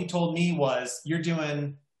think what you told me was you're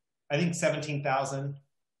doing, I think, 17,000.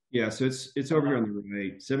 Yeah, so it's over here on the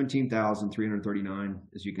right, 17,339,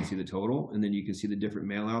 as you can see the total, and then you can see the different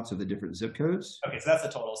mailouts of the different zip codes. Okay, so that's the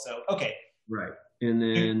total. So, okay. Right. And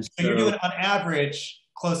then so you're doing on average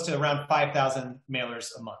close to around 5,000 mailers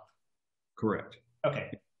a month. Correct.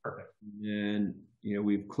 Okay, perfect. And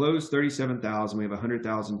we've closed 37,000. We have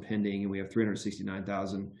 100,000 pending, and we have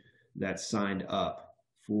 369,000 that's signed up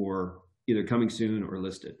for either coming soon or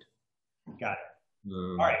listed. Got it.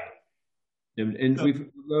 All right. And so,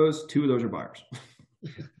 we've those 2 of those are buyers.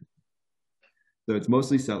 So it's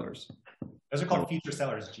mostly sellers. Those are called future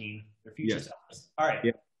sellers, Gene. They're future sellers. All right.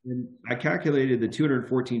 Yeah. And I calculated the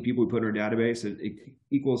 214 people we put in our database. It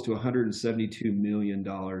equals to $172 million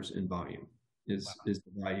in volume is the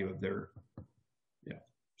value of their, yeah.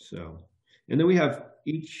 So, and then we have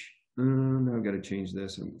each, now I've got to change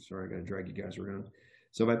this. I'm sorry, I got to drag you guys around.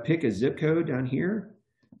 So if I pick a zip code down here,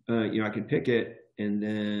 I can pick it and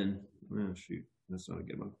then, oh shoot, that's not a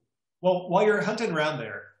good one. Well, while you're hunting around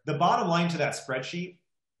there, the bottom line to that spreadsheet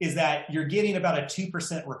is that you're getting about a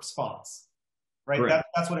 2% response, right?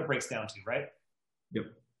 That's what it breaks down to, right? Yep.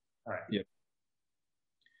 All right. Yep.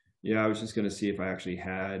 Yeah, I was just going to see if I actually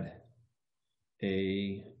had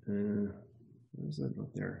a, what is that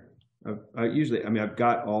up there? I usually, I've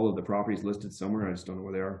got all of the properties listed somewhere. I just don't know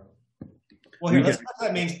where they are. Well, here,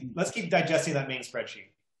 let's keep digesting that main spreadsheet.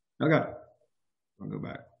 Okay. I'll go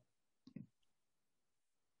back.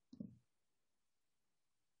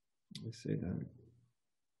 Let's say that.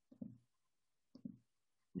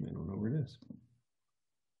 I don't know where it is.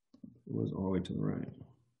 It was all the way to the right.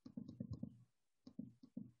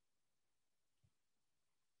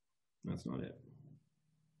 That's not it.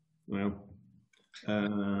 Well,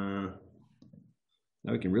 now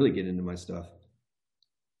we can really get into my stuff.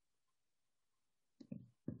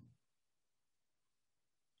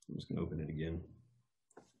 I'm just going to open it again.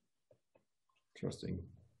 Trusting.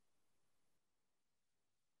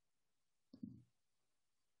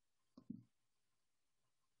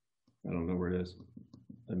 I don't know where it is.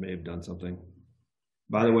 I may have done something.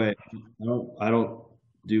 By the way, I don't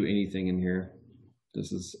do anything in here.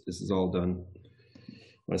 This is all done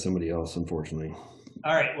by somebody else, unfortunately.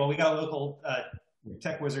 All right. Well, we got a local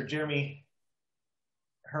tech wizard, Jeremy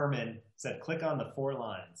Herman, said, click on the 4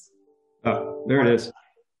 lines. Oh, there it is.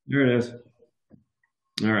 There it is.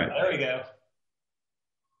 All right. There we go.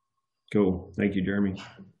 Cool. Thank you, Jeremy.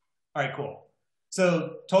 All right, cool.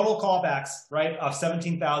 So total callbacks, right, of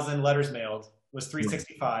 17,000 letters mailed was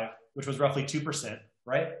 365, which was roughly 2%,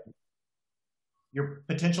 right? Your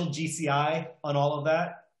potential GCI on all of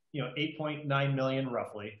that, 8.9 million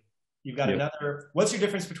roughly. You've got another, what's your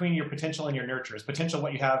difference between your potential and your nurtures? Potential,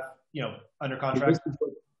 what you have, under contract?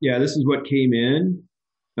 This is what came in,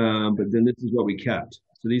 but then this is what we kept.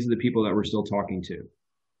 So these are the people that we're still talking to.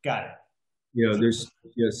 Got it. There's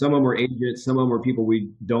some of them were agents, some of them were people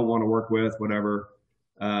we don't want to work with, whatever.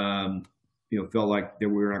 Felt like that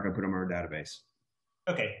we were not going to put them in our database.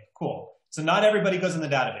 Okay, cool. So not everybody goes in the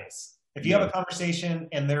database. If you have a conversation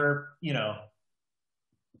and they're,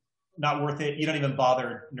 not worth it, you don't even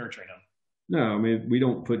bother nurturing them. No, we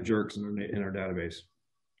don't put jerks in our database.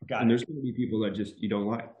 Got it. And there's going to be people that just you don't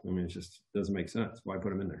like. It just doesn't make sense. Why put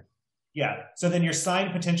them in there? Yeah. So then your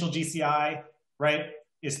signed potential GCI, right,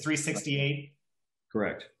 is 368.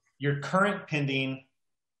 Correct. Your current pending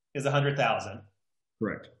is 100,000.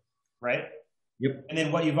 Correct. Right? Yep. And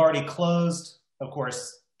then what you've already closed, of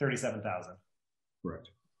course, 37,000. Correct.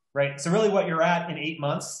 Right. So really what you're at in 8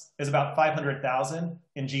 months is about 500,000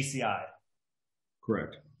 in GCI.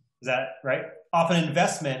 Correct. Is that right? Off an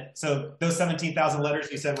investment. So those 17,000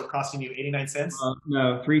 letters you said were costing you 89 cents?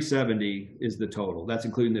 No, 370 is the total. That's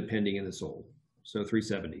including the pending and the sold. So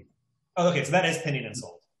 370. Oh, okay. So that is pending and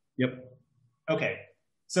sold. Yep. Okay.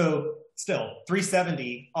 So still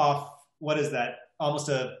 370 off, what is that? Almost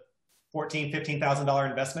a $15,000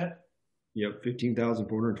 investment? Yep.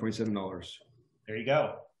 $15,427. There you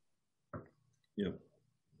go. Yep.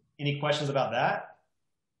 Any questions about that?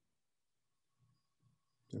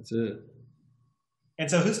 That's it. And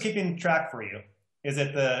so who's keeping track for you? Is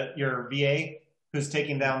it your VA who's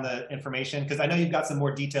taking down the information? Because I know you've got some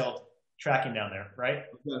more detailed tracking down there, right?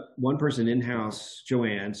 One person in-house,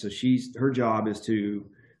 Joanne, so her job is to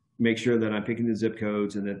make sure that I'm picking the zip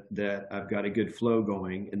codes and that I've got a good flow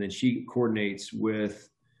going. And then she coordinates with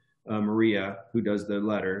Maria, who does the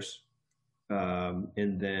letters.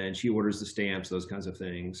 And then she orders the stamps, those kinds of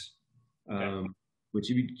things. Okay. Which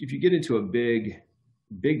if you get into a big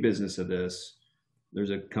business of this,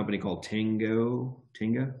 there's a company called Tenga.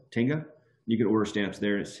 You can order stamps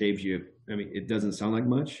there and it saves you, it doesn't sound like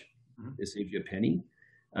much. Mm-hmm. It saves you a penny.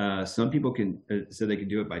 Some people can say they can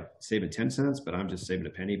do it by saving 10 cents, but I'm just saving a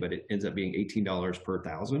penny, but it ends up being $18 per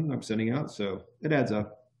 1,000 I'm sending out. So it adds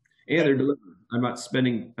up. And they're delivered. I'm not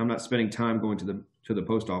spending time going to the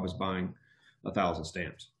post office buying 1,000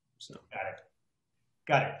 stamps. So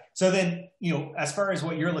Got it. So then, as far as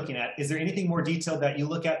what you're looking at, is there anything more detailed that you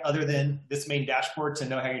look at other than this main dashboard to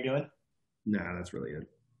know how you're doing? No, that's really it.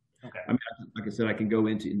 Okay. Like I said, I can go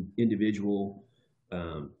into individual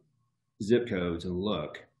zip codes and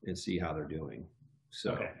look and see how they're doing.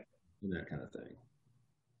 So, and that kind of thing.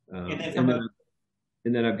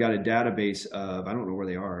 And then I've got a database of, I don't know where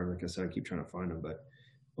they are. Like I said, I keep trying to find them, but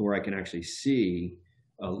where I can actually see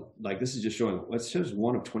like this is just showing, it shows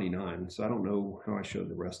 1 of 29. So I don't know how I showed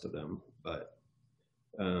the rest of them, but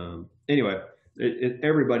anyway,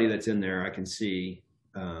 everybody that's in there, I can see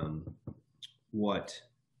what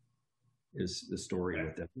is the story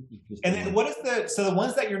with them. And then what is so the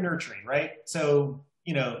ones that you're nurturing, right? So,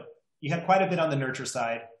 you had quite a bit on the nurture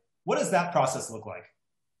side. What does that process look like?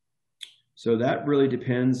 So that really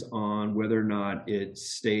depends on whether or not it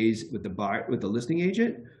stays with the listing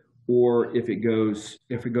agent, or if it goes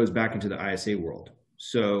back into the ISA world.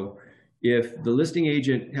 So if the listing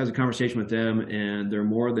agent has a conversation with them and they're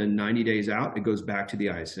more than 90 days out, it goes back to the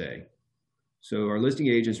ISA. So our listing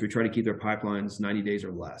agents, we try to keep their pipelines 90 days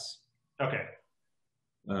or less. Okay.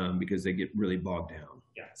 Because they get really bogged down.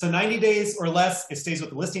 Yeah. So 90 days or less, it stays with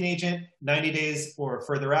the listing agent. 90 days or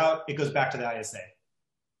further out, it goes back to the ISA.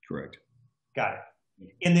 Correct. Got it.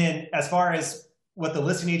 And then as far as what the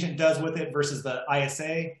listing agent does with it versus the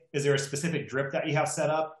ISA, is there a specific drip that you have set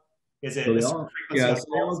up? Is it? So they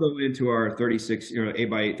all go into our 36,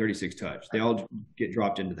 8x8 36 touch. They all get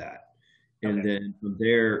dropped into that. And then from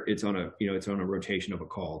there, it's on a rotation of a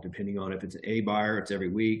call, depending on if it's an A buyer, it's every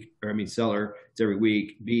week, seller, it's every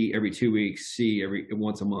week, B every 2 weeks, C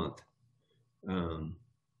once a month. And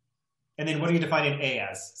then what are you defining A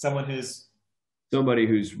as? Somebody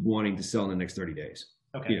who's wanting to sell in the next 30 days.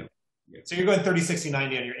 Okay. So you're going 30, 60,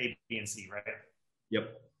 90 on your A, B, and C, right?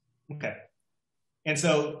 Yep. Okay. And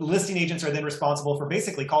so the listing agents are then responsible for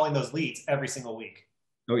basically calling those leads every single week.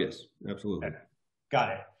 Oh, yes, absolutely. Okay.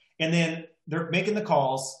 Got it. And then they're making the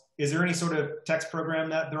calls. Is there any sort of text program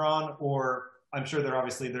that they're on? Or I'm sure they're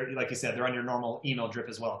like you said, they're on your normal email drip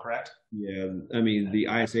as well, correct? Yeah. I mean, the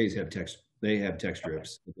ISAs have text. They have text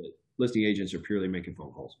drips. The listing agents are purely making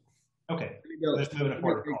phone calls. Okay. So just moving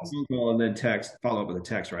forward calls. Phone call and then follow up with a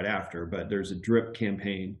text right after. But there's a drip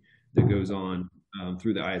campaign that goes on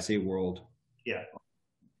through the ISA world. Yeah.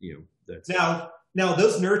 That's now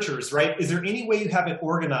those nurtures, right? Is there any way you have it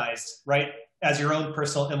organized, right, as your own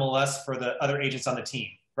personal MLS for the other agents on the team,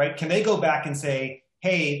 right? Can they go back and say,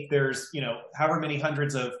 hey, there's, however many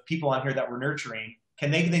hundreds of people on here that we're nurturing.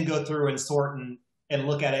 Can they then go through and sort and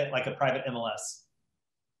look at it like a private MLS?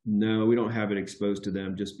 No, we don't have it exposed to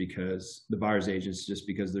them just because the buyer's agents, just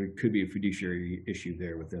because there could be a fiduciary issue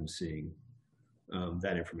there with them seeing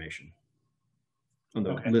that information on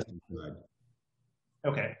the listing side.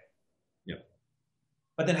 Okay. Yep.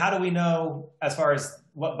 But then how do we know as far as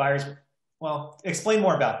what buyers, explain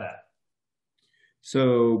more about that.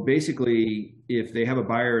 So basically, if they have a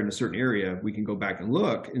buyer in a certain area, we can go back and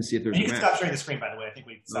look and see if there's a match. You can stop sharing the screen, by the way. I think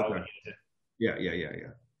we saw what we needed to.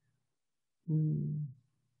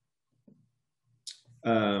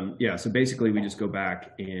 Yeah. So basically, we just go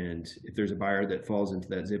back, and if there's a buyer that falls into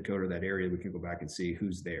that zip code or that area, we can go back and see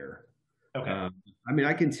who's there. Okay. I mean,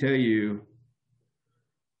 I can tell you,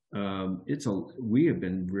 we have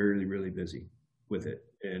been really, really busy with it,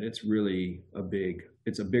 and it's really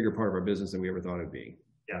it's a bigger part of our business than we ever thought it'd be.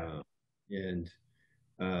 Yeah.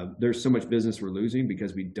 There's so much business we're losing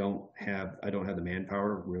because I don't have the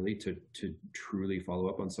manpower really to truly follow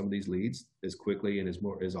up on some of these leads as quickly and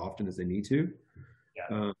as often as they need to.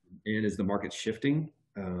 Yeah. And as the market's shifting,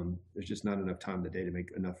 there's just not enough time in the day to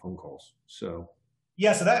make enough phone calls. So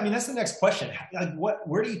yeah, so that's the next question. Like,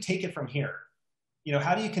 where do you take it from here?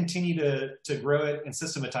 How do you continue to grow it and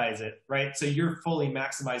systematize it, right? So you're fully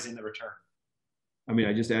maximizing the return. I mean,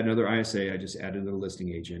 I just add another ISA. I just added another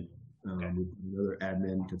listing agent. Another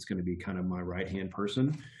admin that's going to be kind of my right-hand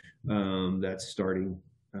person. That's starting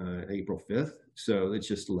April 5th. So it's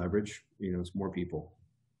just leverage. It's more people.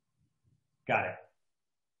 Got it.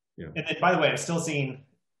 Yeah. And then, by the way, I'm still seeing.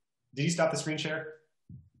 Did you stop the screen share?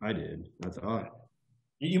 I did. I thought.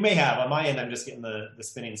 You may have. On my end, I'm just getting the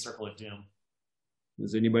spinning circle of doom.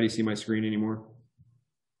 Does anybody see my screen anymore?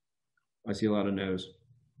 I see a lot of no's.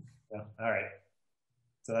 Yeah. All right.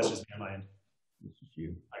 So that's just me on my end. This is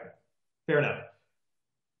you. Okay. Fair enough.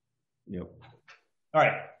 Yep. All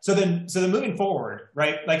right. So then moving forward,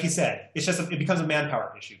 right? Like you said, it becomes a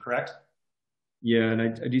manpower issue, correct? Yeah, and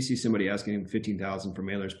I do see somebody asking him $15,000 for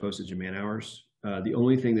mailers, postage, and man hours. The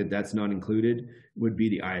only thing that's not included would be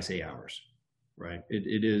the ISA hours, right?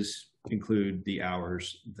 It is include the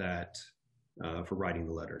hours that for writing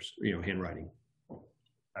the letters, handwriting. All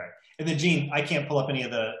right. And then, Gene, I can't pull up any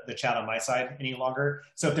of the chat on my side any longer.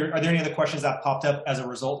 So are there any other questions that popped up as a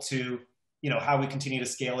result to, how we continue to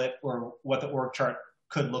scale it or what the org chart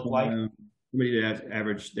could look like? The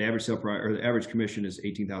average sale price or the average commission is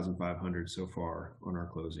 $18,500 so far on our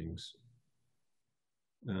closings.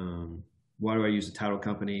 Why do I use a title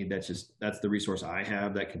company? That's the resource I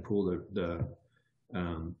have that can pull the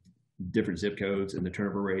different zip codes and the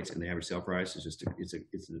turnover rates and the average sale price is just it's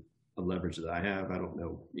a leverage that I have. I don't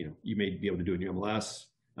know, you may be able to do it in your MLS.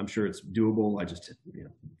 I'm sure it's doable. I just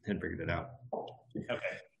hadn't figured it out.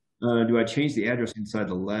 Okay. Do I change the address inside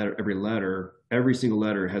the letter? Every single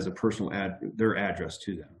letter has a personal their address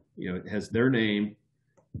to them. It has their name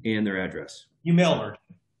and their address. You mail merge.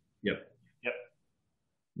 Yep. Yep.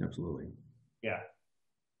 Absolutely. Yeah.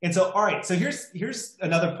 And so, all right. So here's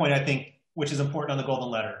another point I think, which is important on the golden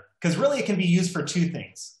letter, because really it can be used for two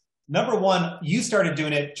things. Number one, you started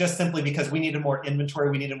doing it just simply because we needed more inventory,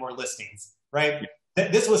 we needed more listings, right? Yeah.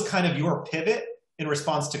 This was kind of your pivot in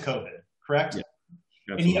response to COVID, correct?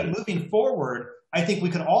 Yeah. And yet moving forward, I think we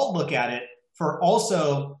can all look at it for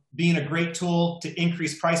also being a great tool to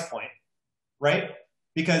increase price point, right?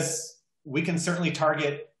 Because we can certainly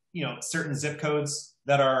target, certain zip codes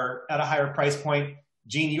that are at a higher price point.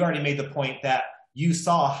 Gene, you already made the point that you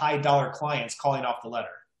saw high dollar clients calling off the letter.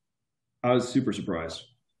 I was super surprised.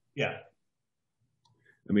 Yeah.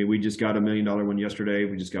 I mean, we just got $1 million one yesterday.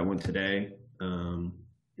 We just got one today.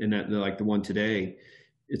 And that, like the one today,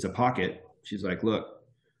 it's a pocket. She's like, look,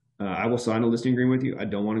 I will sign a listing agreement with you. I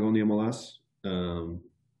don't want to go on the MLS.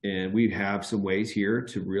 And we have some ways here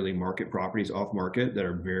to really market properties off market that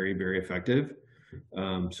are very, very effective.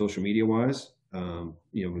 Social media wise,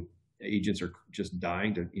 agents are just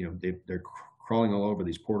dying to, they're crawling all over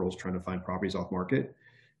these portals trying to find properties off market.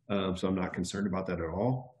 So I'm not concerned about that at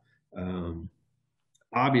all.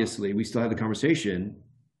 Obviously, we still have the conversation.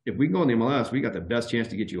 If we can go on the MLS, we got the best chance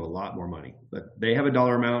to get you a lot more money. But they have a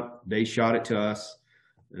dollar amount. They shot it to us,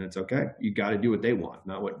 and it's okay. You got to do what they want,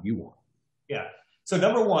 not what you want. Yeah. So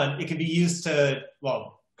number one, it can be used to,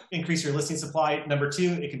 increase your listing supply. Number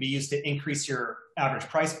two, it can be used to increase your average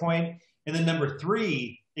price point. And then number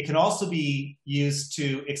three, it can also be used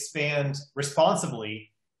to expand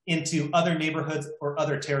responsibly into other neighborhoods or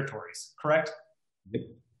other territories, correct? Yep,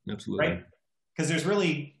 absolutely. Right? Because there's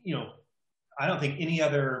really, I don't think any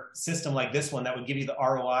other system like this one that would give you the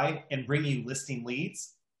ROI and bring you listing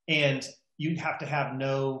leads. And you'd have to have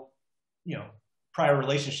no, prior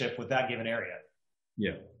relationship with that given area.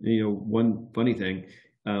 Yeah. One funny thing,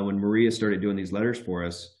 when Maria started doing these letters for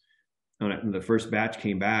us, when the first batch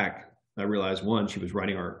came back, I realized one, she was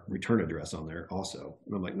writing our return address on there also.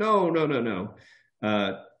 And I'm like, no.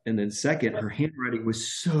 And then second, her handwriting was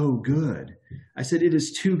so good. I said, it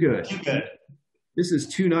is too good. Too good. This is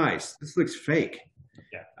too nice. This looks fake.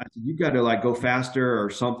 Yeah. I said, you've got to go faster or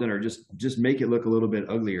something, or just make it look a little bit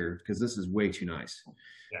uglier because this is way too nice.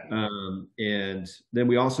 Yeah. And then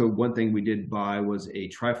one thing we did buy was a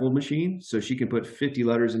trifold machine. So she can put 50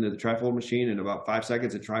 letters into the trifold machine in about 5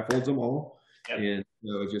 seconds. It trifolds them all. Yep. And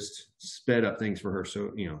it just sped up things for her.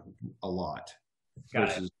 So, a lot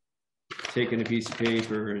versus taking a piece of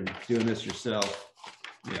paper and doing this yourself.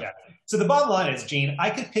 Yeah. So the bottom line is, Gene,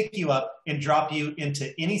 I could pick you up and drop you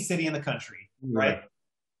into any city in the country, right?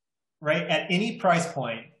 Right? At any price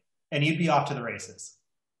point, and you'd be off to the races.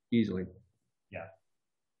 Easily. Yeah.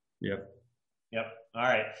 Yep. All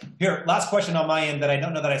right. Here, last question on my end that I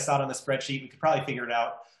don't know that I saw it on the spreadsheet. We could probably figure it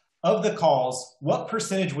out. Of the calls, what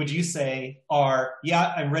percentage would you say are,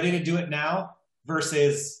 I'm ready to do it now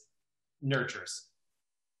versus nurtures?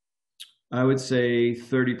 I would say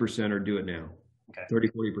 30% are do it now. Okay.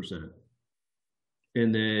 30-40%.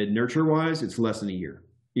 And then nurture wise, it's less than a year.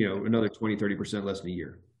 Another 20-30% less than a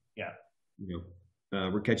year. Yeah.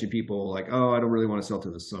 We're catching people like, oh, I don't really want to sell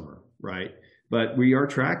to the summer, right? But we are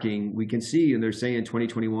tracking. We can see, and they're saying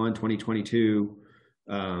 2021, 2022.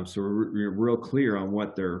 So we're real clear on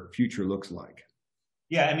what their future looks like.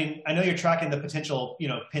 Yeah, I mean, I know you're tracking the potential,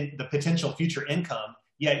 the potential future income.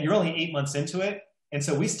 Yet you're only 8 months into it, and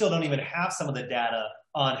so we still don't even have some of the data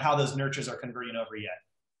on how those nurtures are converting over yet,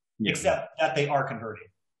 except that they are converting.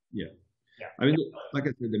 Yeah. I mean, like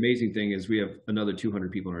I said, the amazing thing is we have another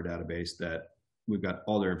 200 people in our database that we've got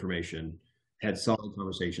all their information, had solid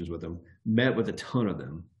conversations with them, met with a ton of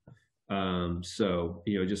them. So,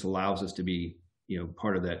 it just allows us to be,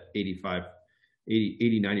 part of that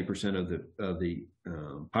 90% of the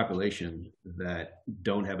population that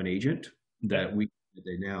don't have an agent, that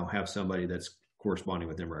they now have somebody that's corresponding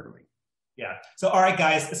with them regularly. Yeah. So, all right,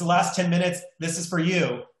 guys, it's the last 10 minutes. This is for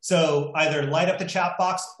you. So either light up the chat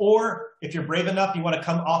box, or if you're brave enough, you want to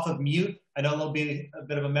come off of mute. I know there'll be a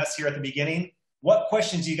bit of a mess here at the beginning. What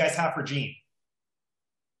questions do you guys have for Gene?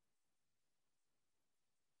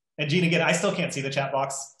 And Gene, again, I still can't see the chat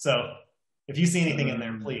box. So if you see anything in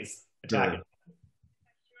there, please attack it.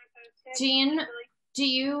 Gene, do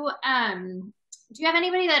you have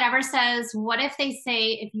anybody that ever says, what if they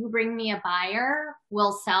say, if you bring me a buyer,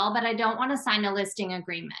 we'll sell, but I don't want to sign a listing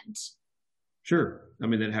agreement? Sure. I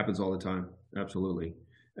mean, that happens all the time. Absolutely.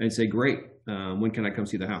 And say, great. When can I come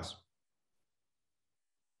see the house?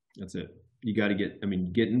 That's it. You got to get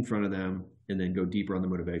in front of them and then go deeper on the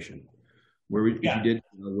motivation. If you did,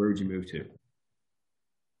 where would you move to?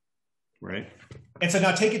 Right. And so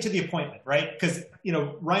now take it to the appointment, right? Because,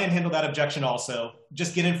 Ryan handled that objection also.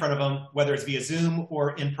 Just get in front of them, whether it's via Zoom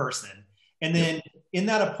or in person. And then in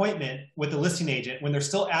that appointment with the listing agent, when they're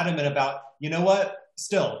still adamant about, you know what,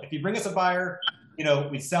 still, if you bring us a buyer,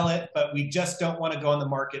 we sell it, but we just don't want to go on the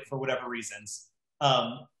market for whatever reasons.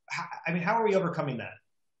 How are we overcoming that?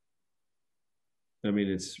 I mean,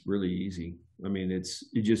 it's really easy. I mean,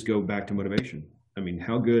 you just go back to motivation. I mean,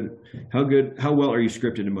 how well are you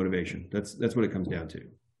scripted in motivation? That's what it comes down to.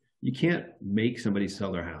 You can't make somebody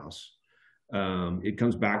sell their house. It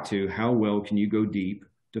comes back to how well can you go deep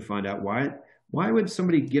to find out why would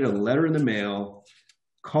somebody get a letter in the mail,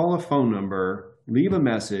 call a phone number, leave a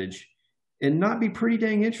message, and not be pretty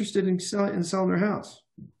dang interested in selling their house?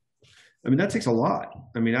 I mean, that takes a lot.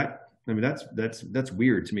 I mean, that's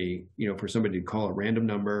weird to me, for somebody to call a random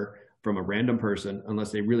number from a random person,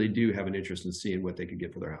 unless they really do have an interest in seeing what they could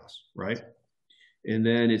get for their house, right? And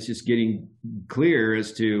then it's just getting clear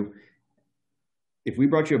as to, if we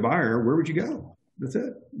brought you a buyer, where would you go? That's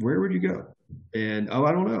it. Where would you go? And,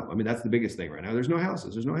 I don't know. I mean, that's the biggest thing right now. There's no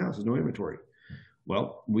houses, no inventory.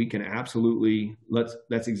 Well, we can absolutely,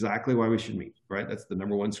 that's exactly why we should meet, right? That's the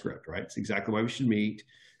number one script, right? It's exactly why we should meet.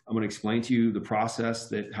 I'm going to explain to you the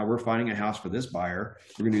process how we're finding a house for this buyer.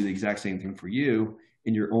 We're going to do the exact same thing for you.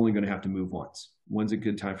 And you're only going to have to move once. When's a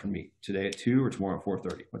good time for me? Today at 2 or tomorrow at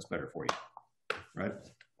 4:30? What's better for you? Right?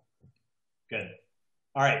 Good.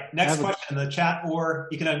 All right. Next question in the chat, or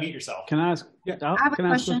you can unmute yourself. Can I ask? Yeah, I have a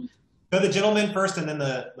question. Go the gentleman first and then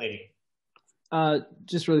the lady.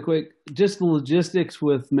 Just really quick, just the logistics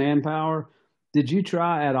with manpower. Did you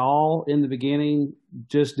try at all in the beginning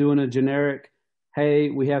just doing a generic, hey,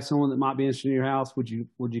 we have someone that might be interested in your house. Would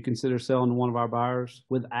you consider selling to one of our buyers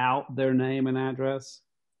without their name and address?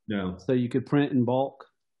 No. So you could print in bulk?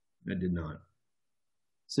 I did not.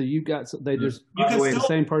 So the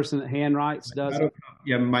same person that handwrites does it?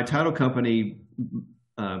 Yeah, my title company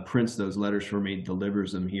prints those letters for me,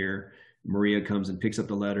 delivers them here. Maria comes and picks up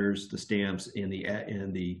the letters, the stamps, and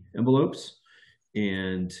the envelopes,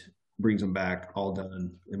 and brings them back all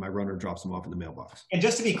done, and my runner drops them off in the mailbox. And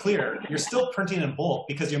just to be clear, you're still printing in bulk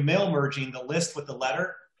because you're mail merging the list with the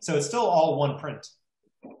letter, so it's still all one print.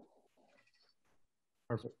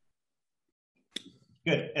 Perfect.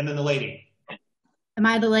 Good. And then the lady. Am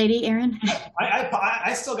I the lady, Aaron?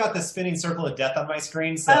 I still got the spinning circle of death on my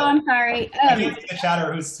screen. So oh, I'm sorry. I can't see the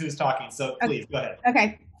chatter who's talking. So please go ahead.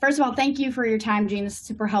 Okay. First of all, thank you for your time, Gene. This is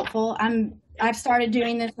super helpful. I've started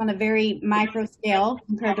doing this on a very micro scale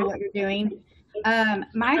compared to what you're doing.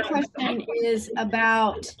 My question is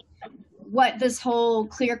about what this whole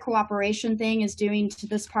clear cooperation thing is doing to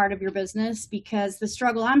this part of your business, because the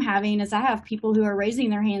struggle I'm having is I have people who are raising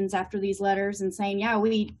their hands after these letters and saying, yeah,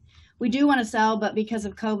 we do want to sell, but because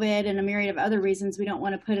of COVID and a myriad of other reasons, we don't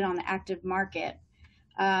want to put it on the active market.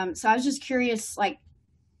 So I was just curious,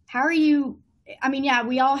 how are you? I mean, yeah,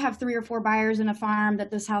 we all have 3 or 4 buyers in a farm that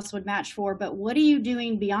this house would match for, but what are you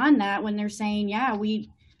doing beyond that when they're saying, yeah, we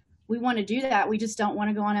want to do that, we just don't want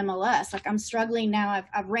to go on MLS? I'm struggling now.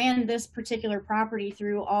 I've ran this particular property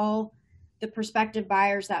through all the prospective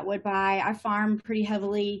buyers that would buy. I farm pretty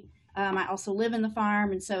heavily. I also live in the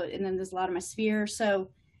farm, and then there's a lot of my sphere.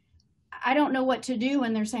 So I don't know what to do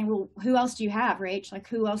when they're saying, well, who else do you have, Rach?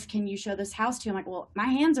 Who else can you show this house to? I'm like, well, my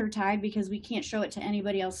hands are tied because we can't show it to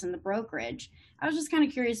anybody else in the brokerage. I was just kind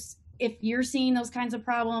of curious if you're seeing those kinds of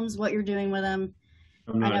problems, what you're doing with them.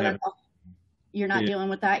 You're not dealing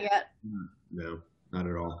with that yet? No, not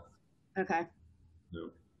at all. Okay. No.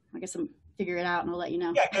 I guess I'm figure it out and I'll let you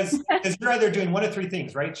know. Yeah, because you're either doing one of 3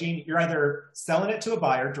 things, right, Gene? You're either selling it to a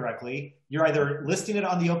buyer directly, you're either listing it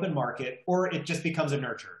on the open market, or it just becomes a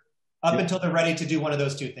nurture up until they're ready to do one of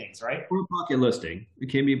those 2 things, right? Or a pocket listing. It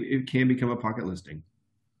can become a pocket listing.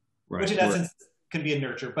 Right. Which in essence can be a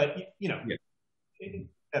nurture, but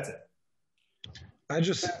that's it. I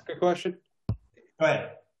just ask a question. Go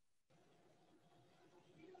ahead.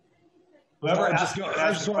 I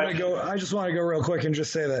just want to go real quick and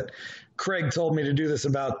just say that Craig told me to do this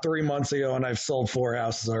about 3 months ago, and I've sold 4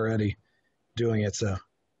 houses already doing it. So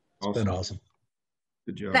it's been awesome.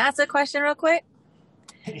 Good job. Can I ask a question real quick?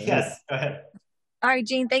 Yes, go ahead. All right,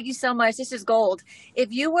 Gene, thank you so much. This is gold.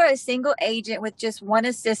 If you were a single agent with just one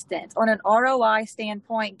assistant, on an ROI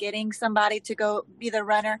standpoint, getting somebody to go be the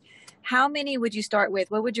runner, how many would you start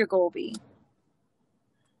with? What would your goal be?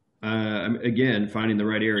 again, finding the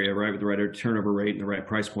right area, right, with the right turnover rate and the right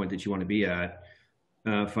price point that you want to be at.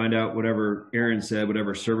 Find out whatever Aaron said,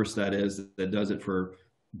 whatever service that is that does it for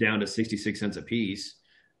down to 66 cents a piece.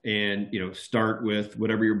 And, start with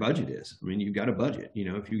whatever your budget is. I mean, you've got a budget,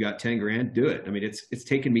 if you got 10 grand, do it. I mean, it's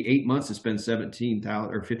taken me 8 months to spend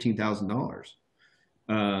 $17,000 or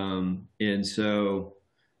 $15,000. And so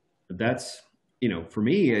that's, for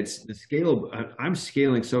me, it's the scale. I'm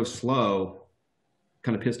scaling so slow,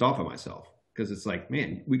 kind of pissed off at myself, because it's like,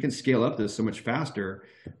 man, we can scale up this so much faster,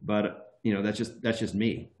 but that's just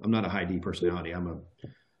me. I'm not a high D personality. I'm a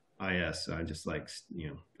IS. I just like,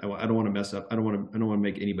 I don't want to mess up. I don't want to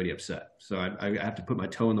make anybody upset. So I have to put my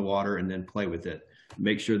toe in the water and then play with it.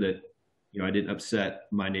 Make sure that, I didn't upset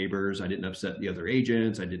my neighbors. I didn't upset the other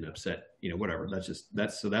agents. I didn't upset, whatever.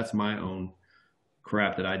 That's my own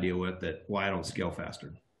crap that I deal with, that why I don't scale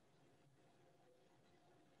faster.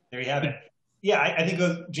 There you have it. Yeah, I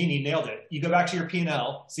think, Gene, you nailed it. You go back to your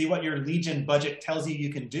P&L, see what your lead gen budget tells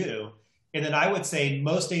you can do. And then I would say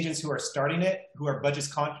most agents who are starting it, who are budget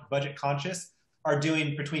conscious, are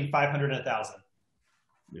doing between 500 and 1,000.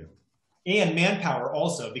 Yeah. And manpower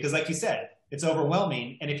also, because like you said, it's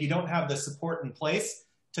overwhelming. And if you don't have the support in place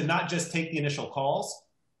to not just take the initial calls,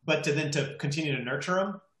 but to continue to nurture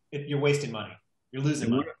them, you're wasting money. You're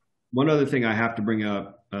losing money. One other thing I have to bring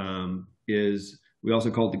up is we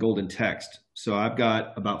also call it the golden text. So I've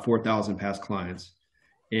got about 4,000 past clients.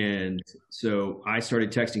 And so I started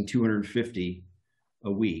texting 250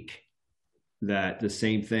 a week, that the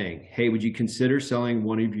same thing. Hey, would you consider selling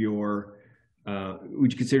would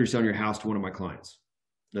you consider selling your house to one of my clients?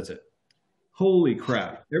 That's it. Holy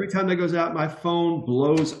crap. Every time that goes out, my phone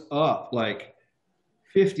blows up like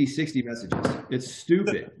 50, 60 messages. It's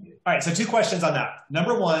stupid. All right. So 2 questions on that.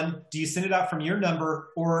 Number 1, do you send it out from your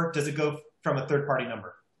number, or does it go from a third-party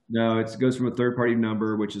number? No, it goes from a third-party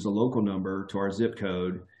number, which is a local number, to our zip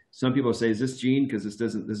code. Some people say, "Is this Gene?" Because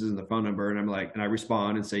this isn't the phone number. And I'm like, and I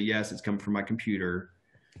respond and say, "Yes, it's coming from my computer."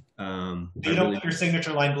 You don't put your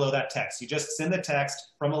signature line below that text. You just send the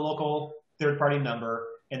text from a local third-party number,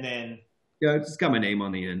 and then. Yeah, it's got my name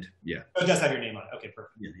on the end. Yeah. Oh, it does have your name on it. Okay,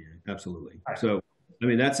 perfect. Yeah, absolutely. Right. So, I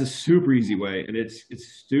mean, that's a super easy way, and it's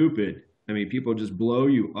stupid. I mean, people just blow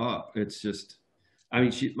you up. It's just. I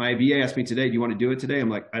mean, my VA asked me today, "Do you want to do it today?" I'm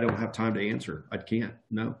like, I don't have time to answer. I can't.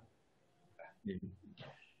 No. Yeah.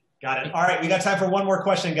 Got it. All right. We got time for one more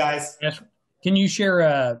question, guys. Yes. Can you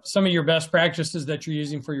share some of your best practices that you're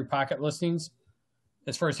using for your pocket listings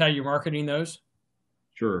as far as how you're marketing those?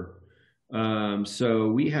 Sure.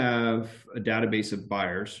 So we have a database of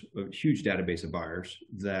buyers, a huge database of buyers,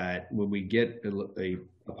 that when we get a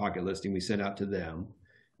pocket listing, we send out to them,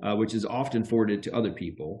 which is often forwarded to other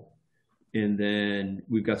people. And then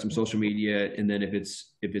we've got some social media. And then if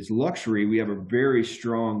it's luxury, we have a very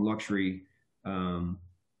strong luxury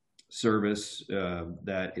service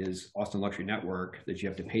that is Austin Luxury Network, that you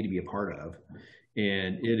have to pay to be a part of.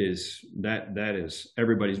 And it is that is,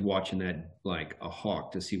 everybody's watching that like a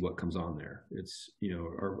hawk to see what comes on there. It's,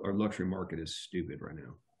 our luxury market is stupid right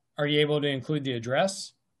now. Are you able to include the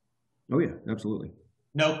address? Oh yeah, absolutely.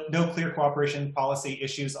 No clear cooperation policy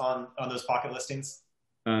issues on those pocket listings?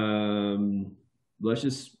 I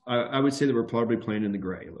would say that we're probably playing in the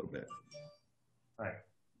gray a little bit. All right.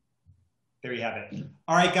 There you have it.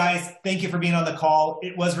 All right, guys, thank you for being on the call.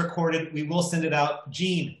 It was recorded. We will send it out.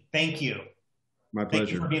 Gene, thank you. My pleasure.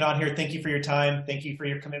 Thank you for being on here. Thank you for your time. Thank you for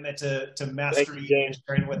your commitment to mastery and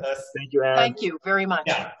sharing with us. Thank you, Aaron. Thank you very much.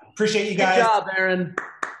 Yeah, appreciate you guys. Good job, Aaron.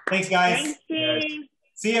 Thanks, guys. Thank you.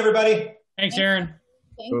 See you, everybody. Thanks, Aaron.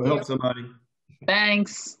 Go help somebody.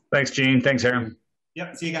 Thanks. Thanks, Gene. Thanks, Aaron.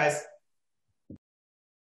 Yep, see you guys.